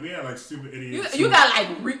 Like we had like stupid idiots. You who- got like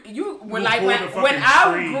when Who like pulled when the fucking when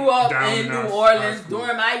I tree grew up down in in New our Orleans school.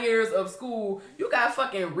 during my years of school, you got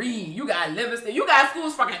fucking Reed, you got Livingston, you got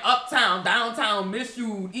schools fucking uptown, downtown,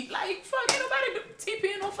 Mizzou, like fuck ain't nobody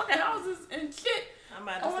TPing on fucking houses and shit I'm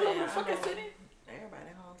about to all say, over the I fucking know city.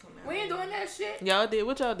 Everybody homecoming. We ain't doing that shit. Y'all did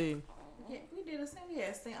what y'all did. Yeah, we did the same. We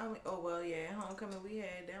had seen. I mean, oh well, yeah. Homecoming, we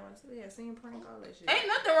had that one. We had seen prank all that shit. Ain't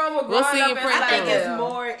nothing wrong with We'll growing see up you in print I think though. it's Slidell.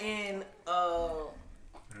 more in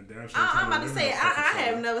damn sure I'm can't about to live say, in no I fucking have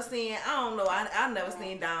trailer. never seen, I don't know, I never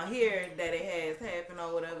seen down here that it has happened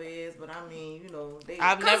or whatever it is, but I mean, you know, they,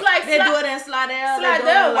 I've Cause never. like they do it in Slidell.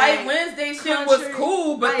 Slidell White Wednesday shit was country,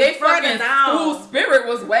 cool, but like, they further fucking down. school spirit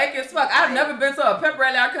was whack as fuck. I've Like- never been to a pep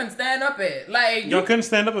rally I couldn't stand up at. Like Y'all you couldn't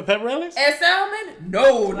stand up at pep rallies? at Salmon?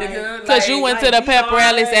 No, Like- nigga. Cause you went to the pep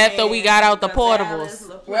rallies after we got out the portables.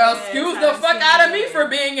 Well, excuse the fuck out of me for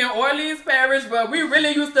being in Orleans Parish, but we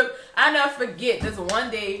really used to. I never forget this one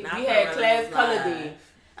day Nah, we had Pep class Rally color was day. live.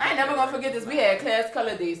 I ain't never gonna forget this. We had class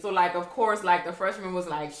color day, so like of course like the freshman was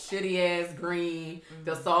like shitty ass green,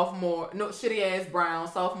 the shitty ass brown,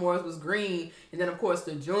 sophomores was green, and then of course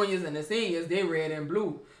the juniors and the seniors they red and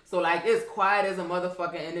blue. So like it's quiet as a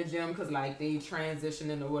motherfucker in the gym because like they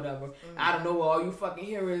transitioning or whatever. I don't know, all you fucking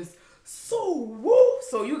hear is so woo.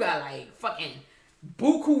 So you got like fucking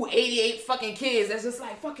buku 88 fucking kids that's just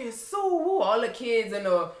like fucking so woo. All the kids in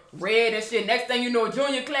the red and shit. Next thing you know,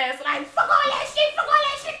 junior class like fuck all that shit, fuck all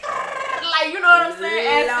that shit. Like you know what I'm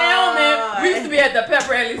saying? At Selman, we used to be at the pep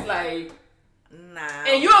rallies like. Nah.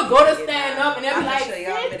 And you'll go to stand up and they'll be I like, can show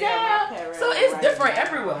y'all sit video of my down. pep So rally it's right different now.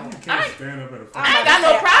 everywhere. You I can't ain't, stand up at a I ain't got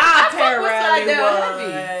no problem. I fuck with Slidell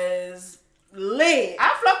heavy. was lit.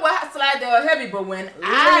 I fuck with Slidell heavy, but when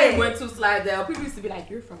I went to Slidell, people used to be like,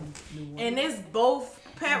 "You're from New Orleans." And it's both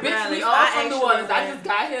pep Bitch, rallies. we all from New Orleans. I went- just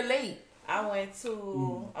got here late. I went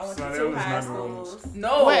to Slidell two is high not New Orleans. schools.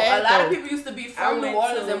 No, Where a lot though? of people used to be I from New went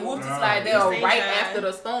Orleans to- and moved to Nah, Slidell St. right John. after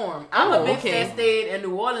the storm. I'm Oh, a bitch okay. that stayed in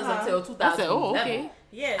New Orleans until 2011. I said, oh, okay.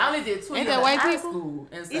 Yeah. I only did 2 Ain't years that of white high people? school.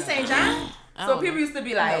 in East St. South. John? So people used to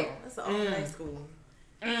be like, No, it's an all black school.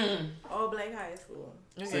 All black high school.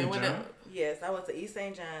 Okay, St. when John? Yes, I went to East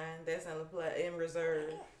St. John. That's in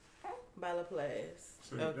Reserve by LaPlace.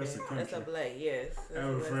 So that's the That's a country. black. Yes. I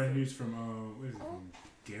have a friend who's from, what is it, from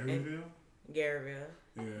Garyville? Garyville.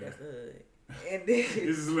 Yeah. That's the hood. And This then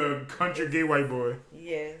is a little country gay white boy.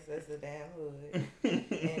 yes, that's the damn hood.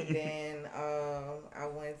 And then I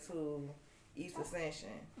went to East Ascension,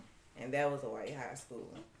 and that was a white high school.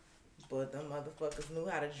 But them motherfuckers knew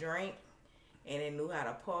how to drink, and they knew how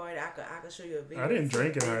to party. I could show you a video. I didn't to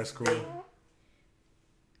drink in this high school. day.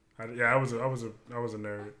 I was a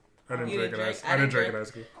nerd. I didn't You drink didn't in high drink? school. I I didn't didn't drink in drink. high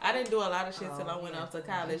school. I didn't do a lot of shit till I went off to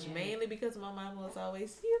college, mainly because my mom was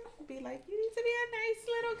always, you be like, you need to be a nice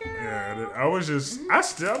little girl. Yeah, I was just. I'm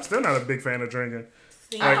still not a big fan of drinking.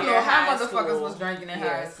 I don't know how High motherfuckers school. was drinking in high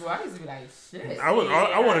Yes. school. I used to be like, shit. I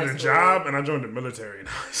high wanted a school. job and I joined the military in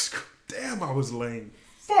high school. Damn, I was lame.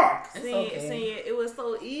 Fuck. It's See, okay. it was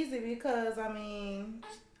so easy because I mean,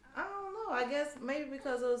 I don't know. I guess maybe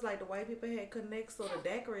because it was like the white people had connects, so the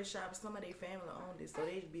decorate shop, some of their family owned it, so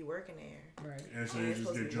they'd be working there. Right. And so Yeah, you it's just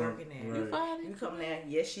supposed to get be drunk. working there. Right. You come there?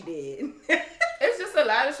 Yes, she did. It's just a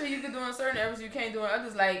lot of shit you can do in certain areas you can't do in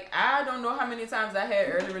others. Like, I don't know how many times I had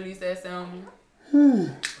early release at Selma.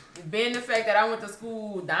 Being the fact that I went to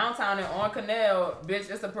school downtown and on Canal, bitch,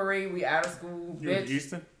 it's a parade, we out of school, You in bitch.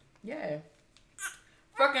 Easton? Yeah.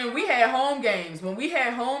 Fucking, we had home games. When we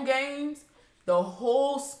had home games, the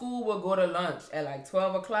whole school would go to lunch at like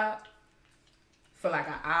 12 o'clock for like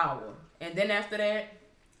an hour. And then after that,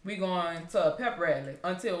 we going to a pep rally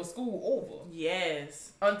until school over.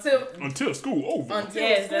 Yes. Until school over. Until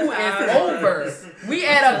Yes, school that's is how it over. works. We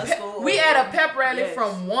had Until school we had a over. pep rally Yes.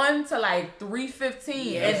 from 1 to like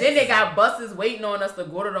 3:15, Yes. and then they got buses waiting on us to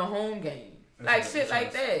go to the home game. Like That's shit how-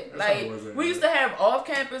 like that. that's how Like it was at we used to have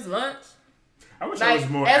off-campus lunch. I wish I Like was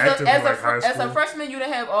more as active a in like high as school. a freshman, you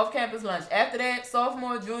didn't have off-campus lunch. After that,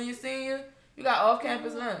 sophomore, junior, senior, you got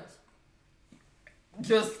off-campus lunch.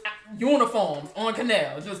 Just uniforms on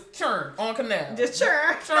Canal, just churn on Canal, Just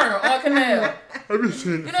churn. churn on Canal. I've been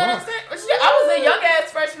seeing You know what I'm saying? But shit, I was a young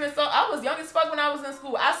ass freshman, so I was young as fuck when I was in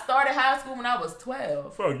school. I started high school when I was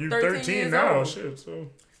 12. Fuck, you 13 13 years now. old. Shit, so.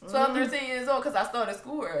 12, 13 years old because I started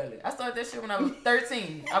school early. I started that shit when I was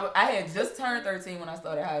 13. I had just turned 13 when I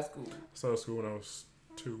started high school. I started school when I was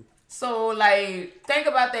 2. So, like, think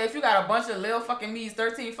about that. If you got a bunch of little fucking me's,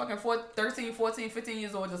 13, 14, 15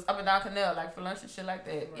 years old, just up and down Canal, like, for lunch and shit like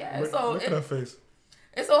that. Yeah, so Look at her face.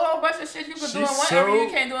 it's a whole bunch of shit you can do in She's one so- area you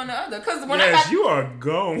can't do in the other. Because when I Yes, got you are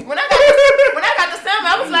gone. when I got to Selma,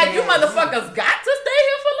 I was like, you motherfuckers got to stay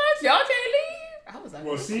here for lunch? Y'all can't leave? I was like,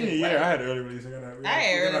 Well, this senior shit year, whack. I had early release. I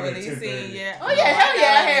had early release senior. Oh, yeah, hell yeah,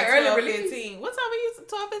 I had early 12, release. 15. What time are you?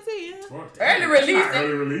 12, 15? Early release.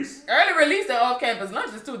 Early release. Early release and off-campus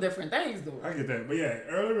lunch is two different things, though. I get that. But yeah,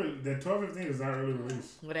 the 12-15 is not early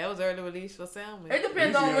release. Well, that was early release for Salmon. It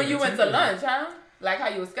depends on when you went to lunch, huh? Like how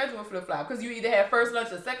you were scheduled flip-flop. Because you either had first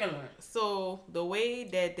lunch or second lunch. So the way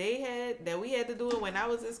that we had to do it when I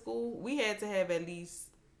was in school, we had to have at least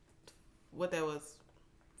what that was,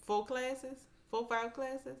 4 classes, 4-5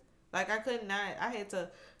 classes. Like I could not. I had to.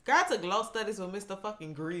 God took law studies with Mr.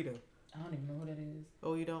 fucking Greeter. I don't even know who that is.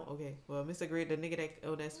 Oh, you don't? Okay. Well, Mr. Greeter, the nigga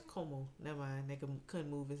that that's Como. Never mind. Nigga couldn't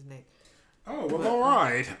move his neck. Oh, well, all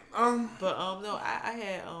right. But no, I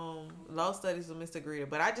had law studies with Mr. Greeter,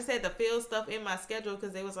 but I just had to fill stuff in my schedule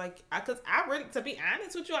because they was like, I really, to be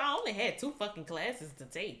honest with you, I only had 2 fucking classes to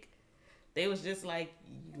take. They was just like,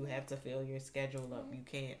 you have to fill your schedule up. You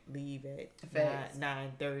can't leave at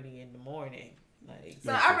 9:30 in the morning. Like,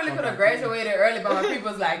 so I really could have graduated early, but my people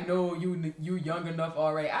was like, no, you young enough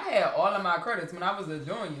already. I had all of my credits when I was a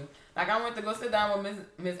junior. Like I went to go sit down with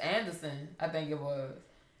Miss Anderson, I think it was.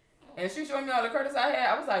 And she showed me all the credits I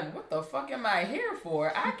had. I was like, what the fuck am I here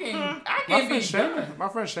for? I can be done. My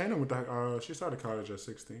friend Shayna went to, she started college at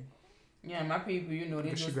 16. Yeah, my people, you know,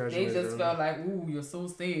 they just early. felt like, ooh, you're so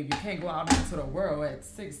saved. You can't go out into the world at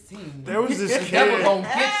 16. There was this The kid. devil gonna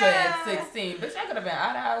get you at 16. Bitch, I could have been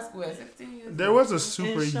out of high school at 16 years old. There was a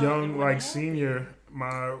super young, like, senior,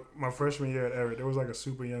 my freshman year at Everett. There was, like, a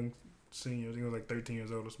super young senior. I think he was, like, 13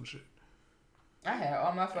 years old or some shit. I had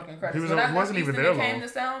all my fucking credits. He When wasn't even there came long. to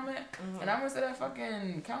Salmon, and I went to that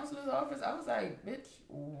fucking counselor's office, I was like, bitch,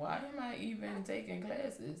 why am I even taking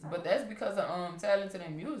classes? But that's because of talented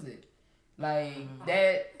in music. Like,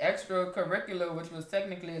 that extracurricular, which was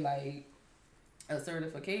technically, like, a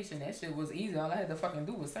certification, that shit was easy. All I had to fucking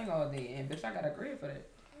do was sing all day, and bitch, I got a grade for that.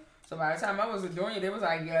 So by the time I was a junior, they was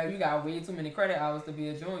like, yeah, you got way too many credit hours to be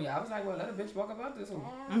a junior. I was like, well, let a bitch walk about this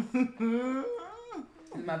one.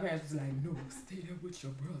 And my parents was like, no, stay there with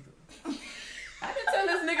your brother. I didn't tell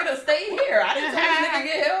this nigga to stay here. I didn't tell this nigga to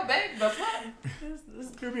get held back. The fuck?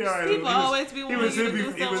 He'll be all right. People always be wanting you to do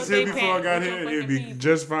something He was with here they before I got pants here, with and your it'd be fucking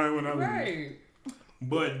just fine when I leave. Right.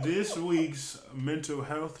 But this week's mental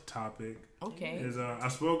health topic Okay. is, I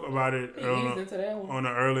spoke about it He eased into that one. on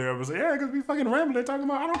an earlier episode. Yeah, because we fucking rambling talking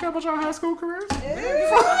about, I don't care about your high school careers. Either.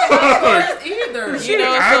 You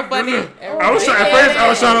know, it's so funny. I was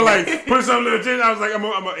trying to like put something legit. I was like, I'm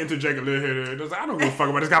gonna interject a little here. I was like, I don't give a fuck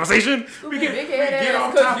about this conversation. We get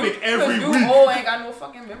off topic every week. You old ain't got no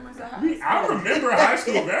fucking memories of high school. I remember high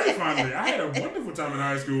school very fondly. I had a wonderful time in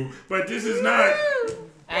high school, but this is not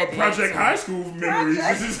Project High School memories.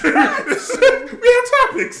 This is we have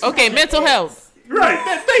topics. Okay, mental health. Right.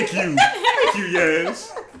 Thank you. Thank you.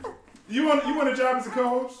 Yes. You want a job as a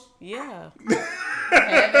co-host? Yeah.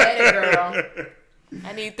 Have at it, girl.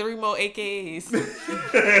 I need 3 more AKs.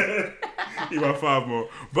 You want 5 more.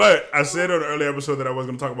 But I said on the earlier episode that I was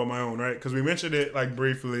going to talk about my own, right? Because we mentioned it like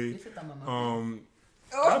briefly.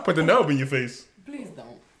 I put the nub in your face. Please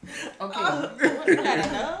don't. Okay. You got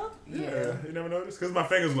a nub? Yeah. You never noticed? Because my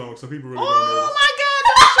finger's long, so people really Oh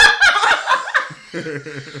don't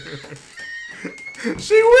notice.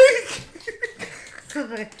 She weak.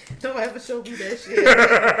 Don't ever show me that shit.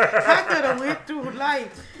 I could have went through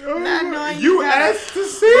life not knowing You gotta- asked to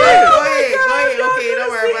see it. Go ahead. Okay, don't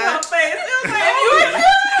worry about it.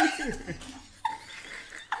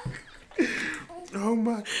 Oh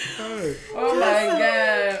my god. Oh my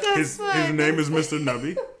god. His name is Mr.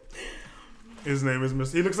 Nubby. His name is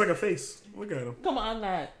Mr. He looks like a face. Look at him. Come on, I'm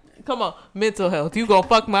not. Come on, mental health. You gonna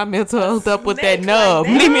fuck my mental health up with that nub?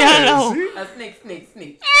 Leave me alone. See? A snake.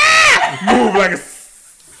 Move like a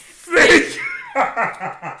snake.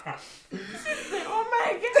 Oh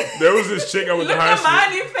my god. There was this chick I went to high school.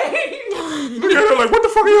 Money face. Look at her like, what the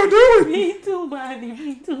fuck are y'all doing? Me too, buddy.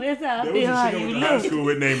 Me too. That's how I There was feel. a How chick I you went to high look. school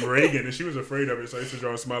with named Reagan, and she was afraid of it, so I used to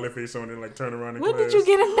draw a smiley face on it and like turn around in When class. did you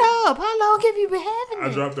get a nub? How long have you been having I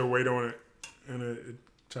it? dropped the weight on it, and it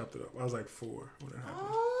chopped it up. I was like 4 when it happened.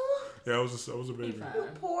 Yeah, I was a baby.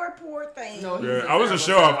 Poor thing. No, he Yeah, was I was a terrible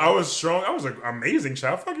show off. child. I was strong. I was an amazing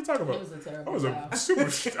child. What the fuck you talking He about? was a I terrible was child. a super.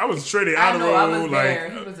 I was straight I out of know, I was roll. there.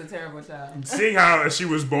 Like He was a terrible child. seeing how she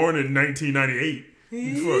was born in 1998. Fuck.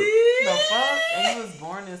 The fuck? And he was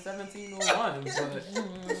born in 1701. But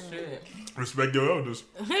shit. Respect your elders.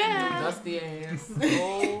 Dusty ass.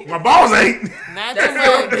 My balls ain't. Not too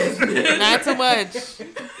much. Not too much.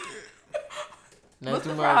 Not What's too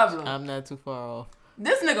the much. problem? I'm not too far off.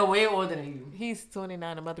 This nigga way older than you. He's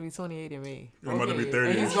 29. I'm about to be 28 in May. I'm about to be Okay, 30.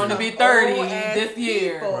 And he's I'm going to be 30 Old-ass this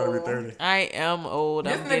year. people. about to be 30. I am old.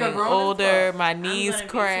 This I'm nigga getting grown as older. fuck. My I'm knees gonna be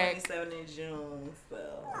crack. 27 in June, so.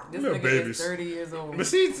 This Little nigga babies. is 30 years old. But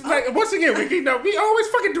see, it's like once again, we always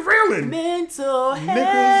fucking derailing. Mental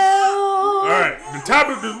Niggas. All right, the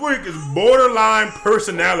topic this week is borderline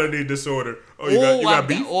personality disorder. Oh, you got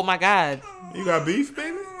beef? Oh my God. You got beef,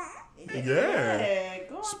 baby? Yeah.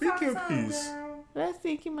 Go on, Speak talk your some, piece. girl. Let's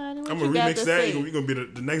see, Kimani. What I'm you gonna got remix to that. say? You're gonna be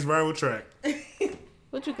the next viral track.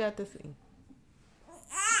 What you got to say?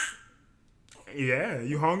 Yeah,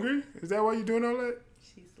 you hungry? Is that why you doing all that?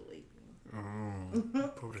 She's sleeping.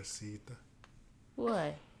 Pobrecita.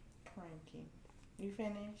 What? Cranky. You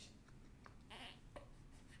finished?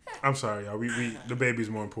 I'm sorry, y'all. We the baby's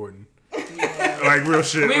more important. Yeah. Like real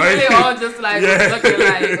shit. We like, really all just like Yeah. looking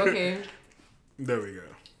like, okay. There we go.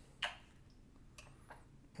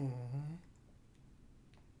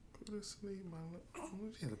 Go to sleep, my love.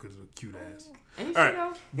 She look at the cute ass. Ain't All she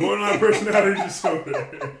right. though? Borderline personality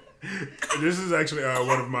disorder. This is actually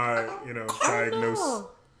one of my, diagnosed. No.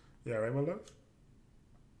 Yeah, right, my love?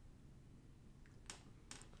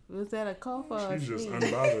 Was that a cough or a She's just sneeze?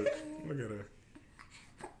 unbothered. Look at her.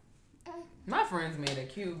 My friends made a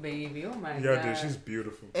cute baby. Oh my Yeah, god. dude, she's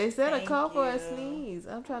beautiful. Is that a Thank cough or a you. sneeze?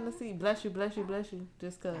 I'm trying to see. Bless you, bless you, bless you.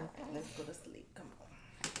 Just cause. Let's go to sleep. Come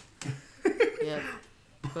on. Yep.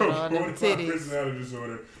 Put on them Borderline titties. personality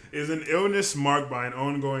disorder is an illness marked by an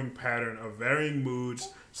ongoing pattern of varying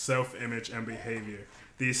moods, self-image, and behavior.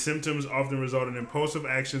 These symptoms often result in impulsive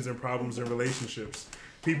actions and problems in relationships.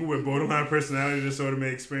 People with borderline personality disorder may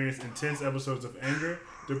experience intense episodes of anger,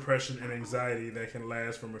 depression, and anxiety that can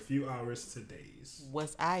last from a few hours to days.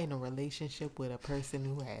 Was I in a relationship with a person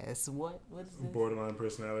who has what? What is this? Borderline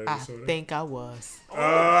personality I disorder. think I was.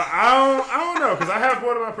 I don't know, because I have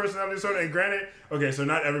borderline personality disorder, and granted, okay, so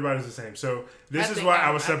not everybody's the same. So this I is think why I-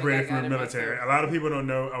 I was I think separated I from got the it military. myself. A lot of people don't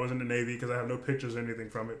know I was in the Navy because I have no pictures or anything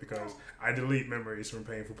from it because I delete memories from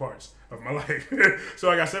painful parts of my life. So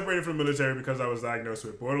I got separated from the military because I was diagnosed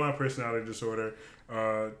with borderline personality disorder.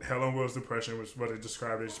 Hell on wheels depression was what it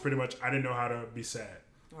described. It's pretty much I didn't know how to be sad.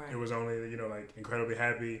 Right. It was only like incredibly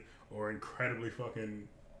happy or incredibly fucking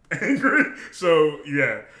angry. So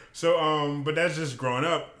yeah. So but that's just growing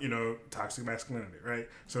up, toxic masculinity, right?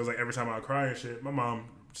 So it's like every time I would cry and shit, my mom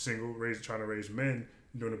single, trying to raise men,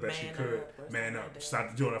 doing the best she Man could. up. Where's Man my up. dad?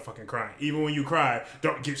 Stop doing that fucking crying. Even when you cry,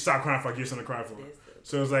 stop crying if I give you something to cry for.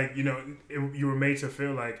 So it's like, you were made to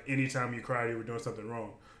feel like anytime you cried, you were doing something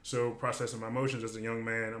wrong. So processing my emotions as a young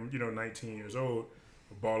man, I'm 19 years old,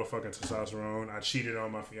 a ball of fucking testosterone. I cheated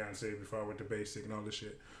on my fiance before I went to basic and all this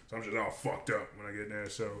shit. So I'm just all fucked up when I get there.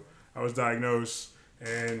 So I was diagnosed,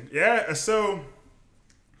 and yeah, so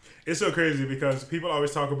it's so crazy because people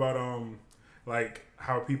always talk about like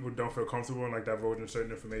how people don't feel comfortable and like divulging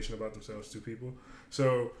certain information about themselves to people.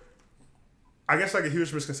 So I guess like a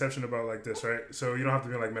huge misconception about like this, right? So you don't have to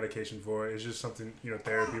be on like medication for it. It's just something,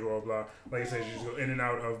 therapy, blah, blah, blah. Like I said, you just go in and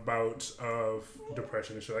out of bouts of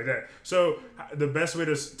depression and shit like that. So the best way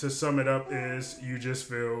to sum it up is you just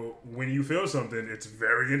feel, when you feel something, it's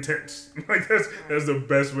very intense. Like that's the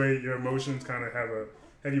best way. Your emotions kind of have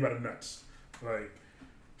you by the nuts. Like,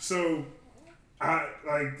 so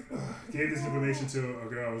I gave this information to a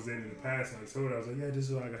girl I was dating in the past, and I told her, I was like, yeah, this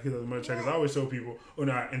is why I got hit on the mother check. Because I always told people, oh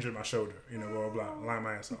no, I injured my shoulder, blah, blah, blah, line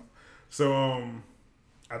my ass off. So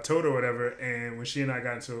I told her whatever, and when she and I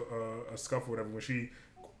got into a scuffle, whatever, when she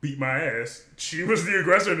beat my ass, she was the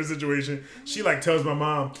aggressor in the situation. She like tells my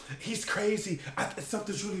mom, he's crazy.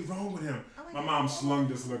 Something's really wrong with him. My mom slung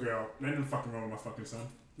this little girl. Nothing fucking wrong with my fucking son.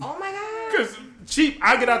 Oh my god. Because cheap,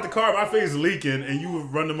 I get out the car, my face leaking, and you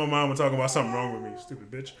run to my mom and talking about something wrong with me, stupid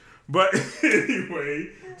bitch. But anyway,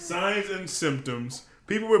 signs and symptoms.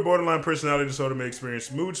 People with borderline personality disorder may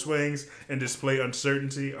experience mood swings and display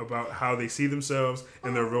uncertainty about how they see themselves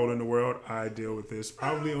and their role in the world. I deal with this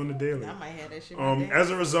probably on the daily. I might have that shit. Right there. As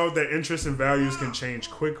a result, their interests and values can change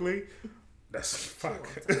quickly. That's fuck.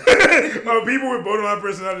 People with borderline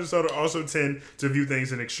personality disorder also tend to view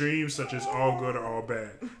things in extremes, such as all good or all bad.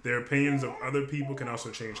 Their opinions of other people can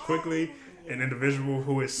also change quickly. An individual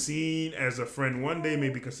who is seen as a friend one day may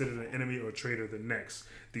be considered an enemy or traitor the next.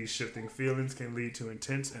 These shifting feelings can lead to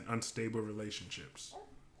intense and unstable relationships.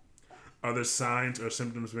 Other signs or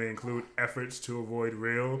symptoms may include efforts to avoid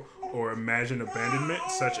real or imagined abandonment,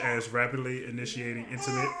 such as rapidly initiating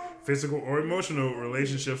intimate, physical, or emotional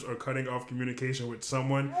relationships or cutting off communication with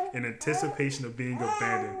someone in anticipation of being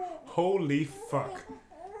abandoned. Holy fuck.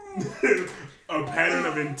 A pattern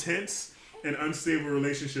of intense and unstable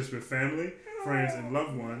relationships with family, friends, and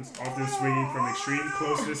loved ones, often swinging from extreme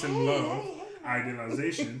closeness and love,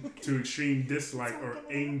 idealization, to extreme dislike or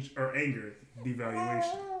anger,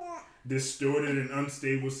 devaluation. Distorted and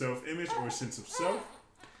unstable self-image or sense of self.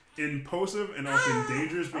 Impulsive and often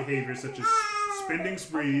dangerous behaviors such as spending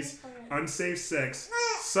sprees, unsafe sex,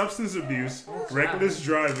 substance abuse, reckless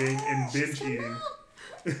driving, and binge eating.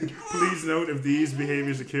 Please note, if these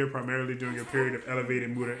behaviors occur primarily during a period of elevated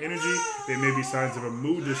mood or energy, they may be signs of a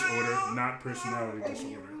mood disorder, not personality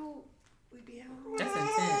disorder. That's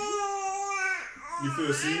intense. You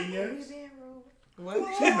feel seen yet? What?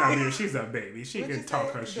 She's not here. She's a baby. She What can you talk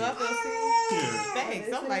say? her Do shit. I feel seen? Yeah.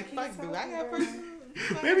 Thanks. I'm like, fuck, do I got person?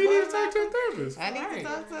 Maybe you need to talk to a therapist. I need to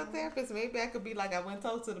talk to a therapist. Maybe I could be like, I went and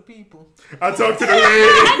talk to the people. I talked to the lady.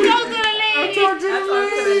 I talked to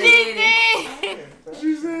the lady.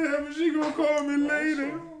 She said, she gonna call me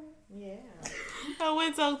later. Yeah. I went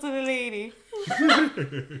and talked to the lady.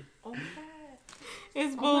 Oh,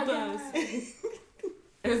 It's both of us.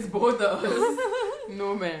 It's both of us.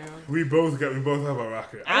 No, ma'am. We both have a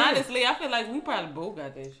rocket. Honestly, I feel like we probably both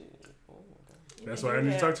got that shit. That's why I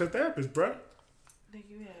need to talk to a therapist, bruh. Do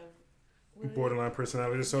you have? Borderline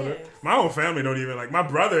personality disorder. Yes. My whole family don't even like. My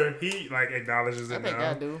brother, he like acknowledges it I think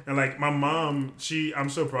now. I do. And like my mom, I'm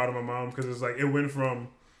so proud of my mom because it's like it went from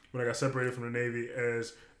when I got separated from the Navy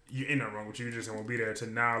as you ain't nothing wrong with you, you just won't be there, to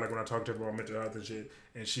now like when I talk to her about mental health and shit,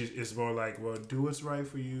 and it's more like, well, do what's right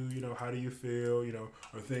for you, you know, how do you feel, you know,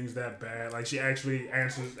 are things that bad? Like she actually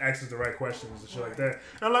asks the right questions and shit like that.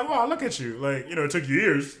 And I'm like, wow, look at you, like, you know, it took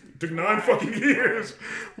years, it took 9 fucking years,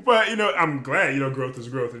 but you know, I'm glad, you know, growth is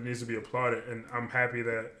growth, it needs to be applauded, and I'm happy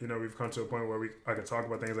that, you know, we've come to a point where I can talk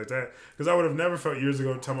about things like that, because I would have never felt years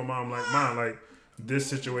ago to tell my mom like, Mom, like this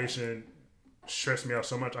situation stressed me out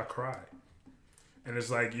so much I cried. And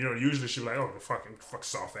it's like, you know, usually she's like, oh, the fuck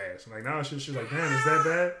soft ass. And like, now she's like, damn, is that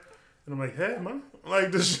bad? And I'm like, hey, man.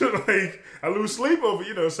 Like, this shit, like, I lose sleep over,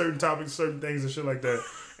 you know, certain topics, certain things and shit like that.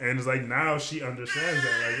 And it's like, now she understands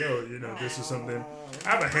that. Like, yo, you know, this is something, I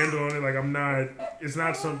have a handle on it. Like, it's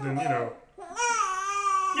not something, you know,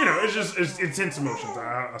 it's just, it's intense emotions.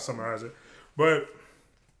 I summarize it. But,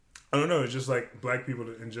 I don't know, it's just like black people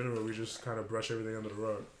in general, we just kind of brush everything under the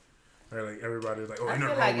rug. Like everybody's like, oh, I you're feel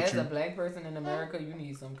not like wrong with as you. a black person in America, you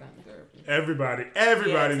need some kind of therapy.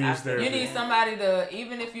 Everybody needs therapy. You need somebody to,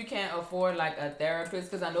 even if you can't afford like a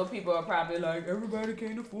therapist, because I know people are probably like, everybody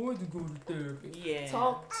can't afford to go to therapy. Yeah.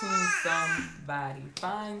 Talk to somebody.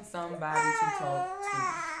 Find somebody to talk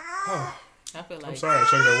to. I feel like I'm sorry I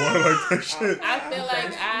chugged that water like that shit. I feel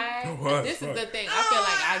like this is the thing. I feel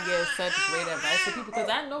like I give such great advice to people because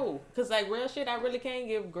I know. Because, like, real shit, I really can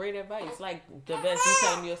give great advice. Like, the best, you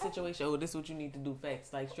telling me your situation, oh, this is what you need to do,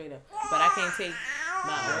 facts, like, straight up. But I can't take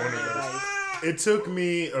my own advice. It took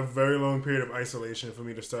me a very long period of isolation for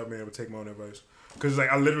me to start being able to take my own advice. Because,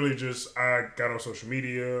 like, I literally I got on social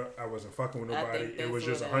media. I wasn't fucking with nobody. It was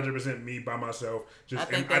just 100% me by myself.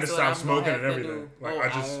 I just stopped smoking and everything.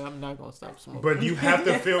 Like, I'm not going to stop smoking. But you have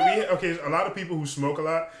to feel, okay, a lot of people who smoke a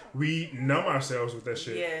lot, we numb ourselves with that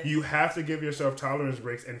shit. Yeah. You have to give yourself tolerance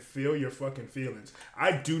breaks and feel your fucking feelings.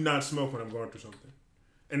 I do not smoke when I'm going through something.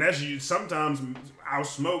 And that's sometimes I'll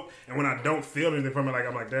smoke, and when I don't feel anything from it, like,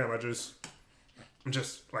 I'm like, damn, I just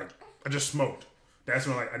smoked. That's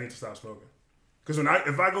when, like, I need to stop smoking. Because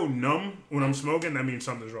if I go numb when I'm smoking, that means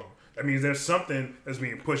something's wrong. That means there's something that's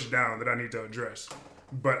being pushed down that I need to address.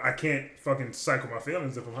 But I can't fucking cycle my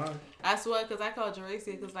feelings if I'm high. I swear, because I called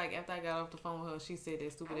Jeracia, because, like, after I got off the phone with her, she said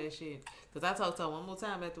that stupid ass shit. Because I talked to her one more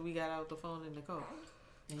time after we got off the phone in the car.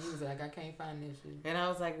 And he was like, I can't find this shit. And I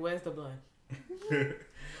was like, where's the blunt?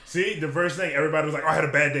 See, the first thing, everybody was like, oh, I had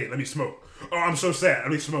a bad day, let me smoke. Oh, I'm so sad,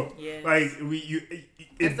 let me smoke. Yes. Like,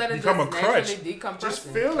 it become a crutch. Just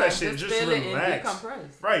feel that shit, just relax.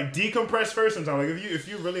 Decompress. Right, decompress first sometimes. Like, if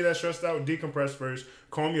you really that stressed out, decompress first,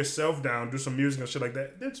 calm yourself down, do some music and shit like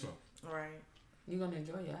that, then smoke. Right. You're going to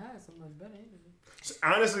enjoy your high so much better anyway.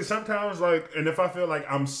 Honestly, sometimes, like, and if I feel like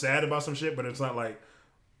I'm sad about some shit, but it's not like,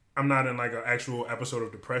 I'm not in like an actual episode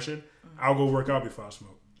of depression, I'll go work out before I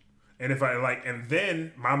smoke. And if I like, and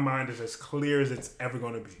then my mind is as clear as it's ever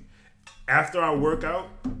going to be. After I work out,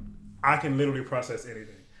 I can literally process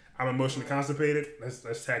anything. I'm emotionally constipated.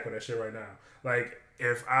 Let's tackle that shit right now. Like,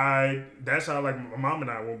 that's how, like, my mom and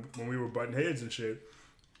I, when we were butting heads and shit,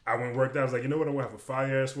 I went and worked out. I was like, you know what, I'm going to have a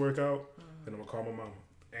fire-ass workout, then I'm going to call my mama.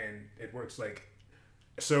 And it works. Like,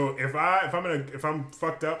 so if I'm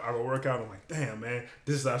fucked up, I go work out. I'm like, damn, man,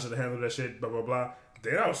 this is how I should have handled that shit, blah, blah, blah.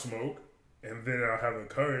 Then I'll smoke. And then I'll have the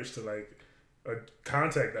courage to, like,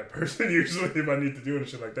 contact that person usually if I need to do it and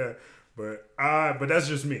shit like that. But that's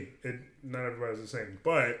just me. Not everybody's the same.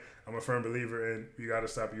 But I'm a firm believer in you got to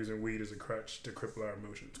stop using weed as a crutch to cripple our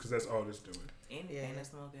emotions, because that's all it's doing. Anything to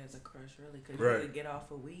smoke as a crush, really. Because Right. you could get off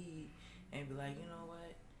of weed and be like, you know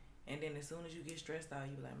what? And then as soon as you get stressed out,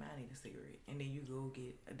 you be like, man, I need a cigarette. And then you go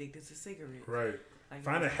get addicted to cigarettes. Right. Like,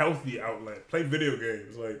 Find a healthy outlet. Play video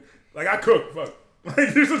games. Like I cook. Fuck.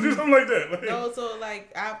 Like, do something like that. Like, No, so,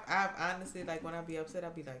 like, I honestly, like, when I be upset, I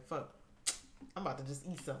be like, fuck, I'm about to just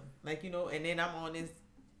eat something. Like, you know, and then I'm on this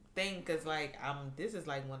thing, because, like, this is,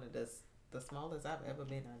 like, one of the smallest I've ever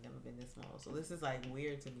been. I've never been this small. So this is, like,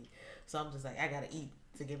 weird to me. So I'm just like, I gotta eat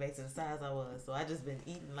to get back to the size I was. So I just been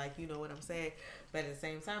eating, like, you know what I'm saying? But at the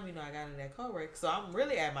same time, you know, I got in that car wreck. So I'm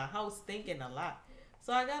really at my house thinking a lot.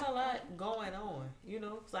 So I got a lot going on, you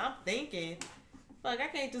know. So I'm thinking, like, I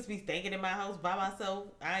can't just be thinking in my house by myself.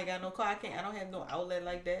 I ain't got no car. I don't have no outlet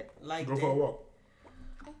like that. Go for a walk.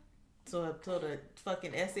 So the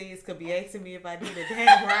fucking essays could be asking me if I need a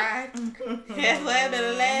damn ride. That's what happened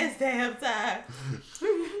the last damn time.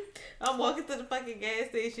 I'm walking to the fucking gas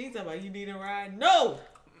station. He's talking about, you need a ride? No!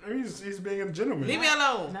 He's being a gentleman. Leave me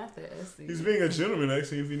alone. Not the SC. He's being a gentleman,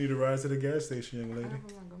 asking if you need a ride to the gas station, young lady.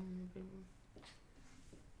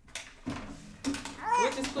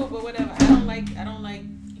 Which is cool, but whatever. I don't like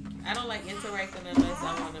interacting unless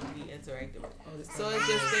I want to be interacted with. So it's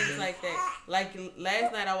just things like that. Like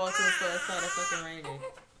last night I walked to the store, it started fucking raining.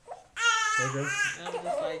 Okay. And I'm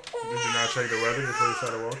just like, Did you not check the weather before you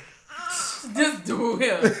started walking? Just do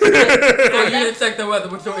him. So you didn't check the weather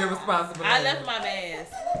with your irresponsible. I left my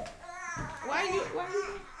mask. Why you?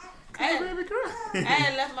 I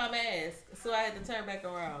had left my mask, so I had to turn back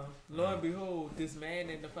around. Lo and behold, this man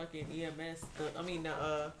in the fucking EMS,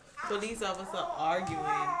 the police officer arguing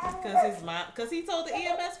because he told the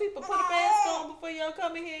EMS people, put a mask on before y'all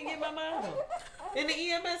come in here and get my mom. And the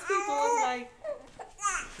EMS people was like,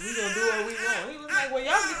 we gonna do what we want. He was like, well,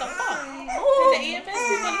 y'all get the fuck. And the EMS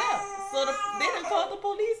people left. So they done called the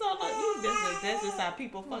police on that's just how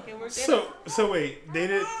people fucking work. So wait,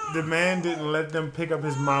 the man didn't let them pick up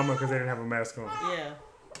his mama because they didn't have a mask on. Yeah.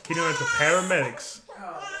 He didn't let the paramedics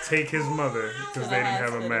take his mother because they didn't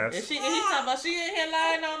have a mask. And he's talking about she in here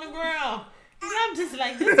lying on the ground. And I'm just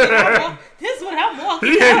like, this is what I'm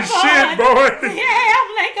walking. He ain't shit, boy. Yeah,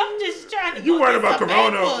 I'm just trying to. You worried about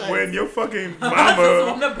Corona backwoods. when your fucking on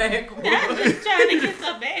mama. the backwoods. I'm just trying to get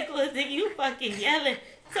some backwoods and you fucking yelling.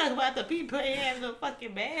 Talk about the people ain't having no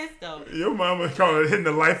fucking mask though. Your mama calling hitting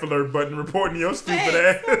the life alert button, reporting your stupid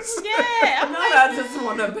ass. Yeah, I'm like, I just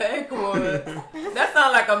want a backwoods. That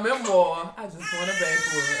sounds like a memoir. I just want a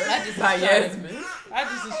backwoods. I just by was Yasmin. I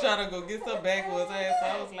just was trying to go get some backwoods ass. So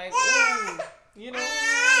I was like, ooh, you know, I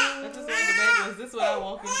just want the backwoods. This is what I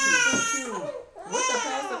walk into. So cute. What's the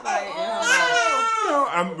pacifier in her mouth? No,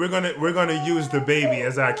 we're gonna use the baby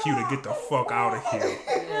as our cue to get the fuck out of here.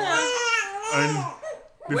 And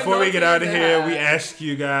before we get out of here, we ask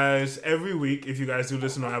you guys every week, if you guys do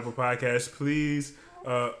listen on Apple Podcasts, please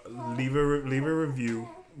leave a review.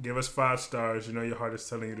 Give us 5 stars. You know your heart is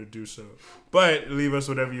telling you to do so. But leave us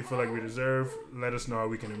whatever you feel like we deserve. Let us know how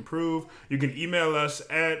we can improve. You can email us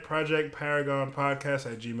at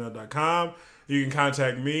projectparagonpodcast@gmail.com. You can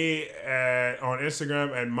contact me on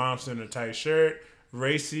Instagram at Monster in a Tight Shirt.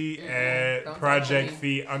 Racy at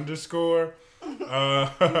ProjectFee_. You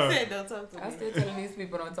said don't talk to me. I'm still telling these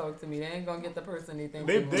people don't talk to me. They ain't gonna get the person they think.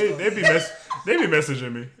 They be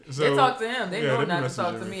messaging me. So, they talk to him. They know they not be to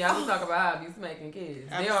talk to messaging me. I just talk about how I be smacking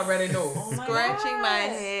kids. They already know. Scratching my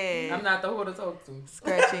head. I'm not the whole to talk to.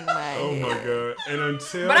 Scratching my head. Oh my god! And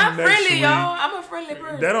until But I'm next friendly, week, y'all. I'm a friendly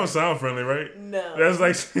person. that don't sound friendly, right? No. That's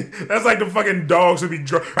like the fucking dogs who be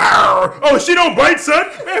oh, she don't bite, son.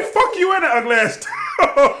 Man, fuck you in the ugly ass.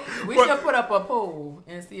 We should put up a poll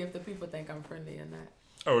and see if the people think I'm friendly or not.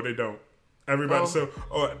 Oh, they don't. Everybody. So,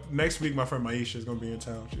 next week, my friend Maisha is gonna be in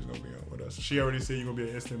town. She's gonna be on with us. She already said you're gonna be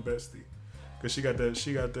an instant bestie, cause she got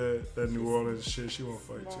that New Orleans shit. She won't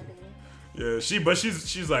fight too. Yeah,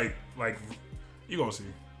 she's like you gonna see.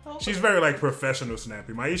 She's very like professional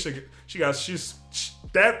snappy. Maisha, she's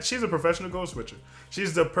a professional goal switcher.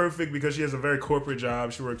 She's the perfect because she has a very corporate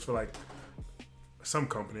job. She works for like some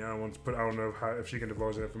company. I don't know if she can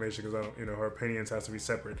divulge that information because her opinions has to be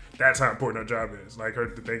separate. That's how important her job is. Like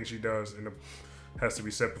the things she does has to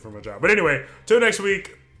be separate from her job. But anyway, till next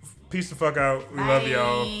week. Peace the fuck out. We love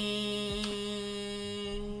y'all.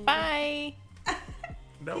 Bye.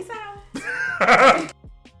 No. Peace out.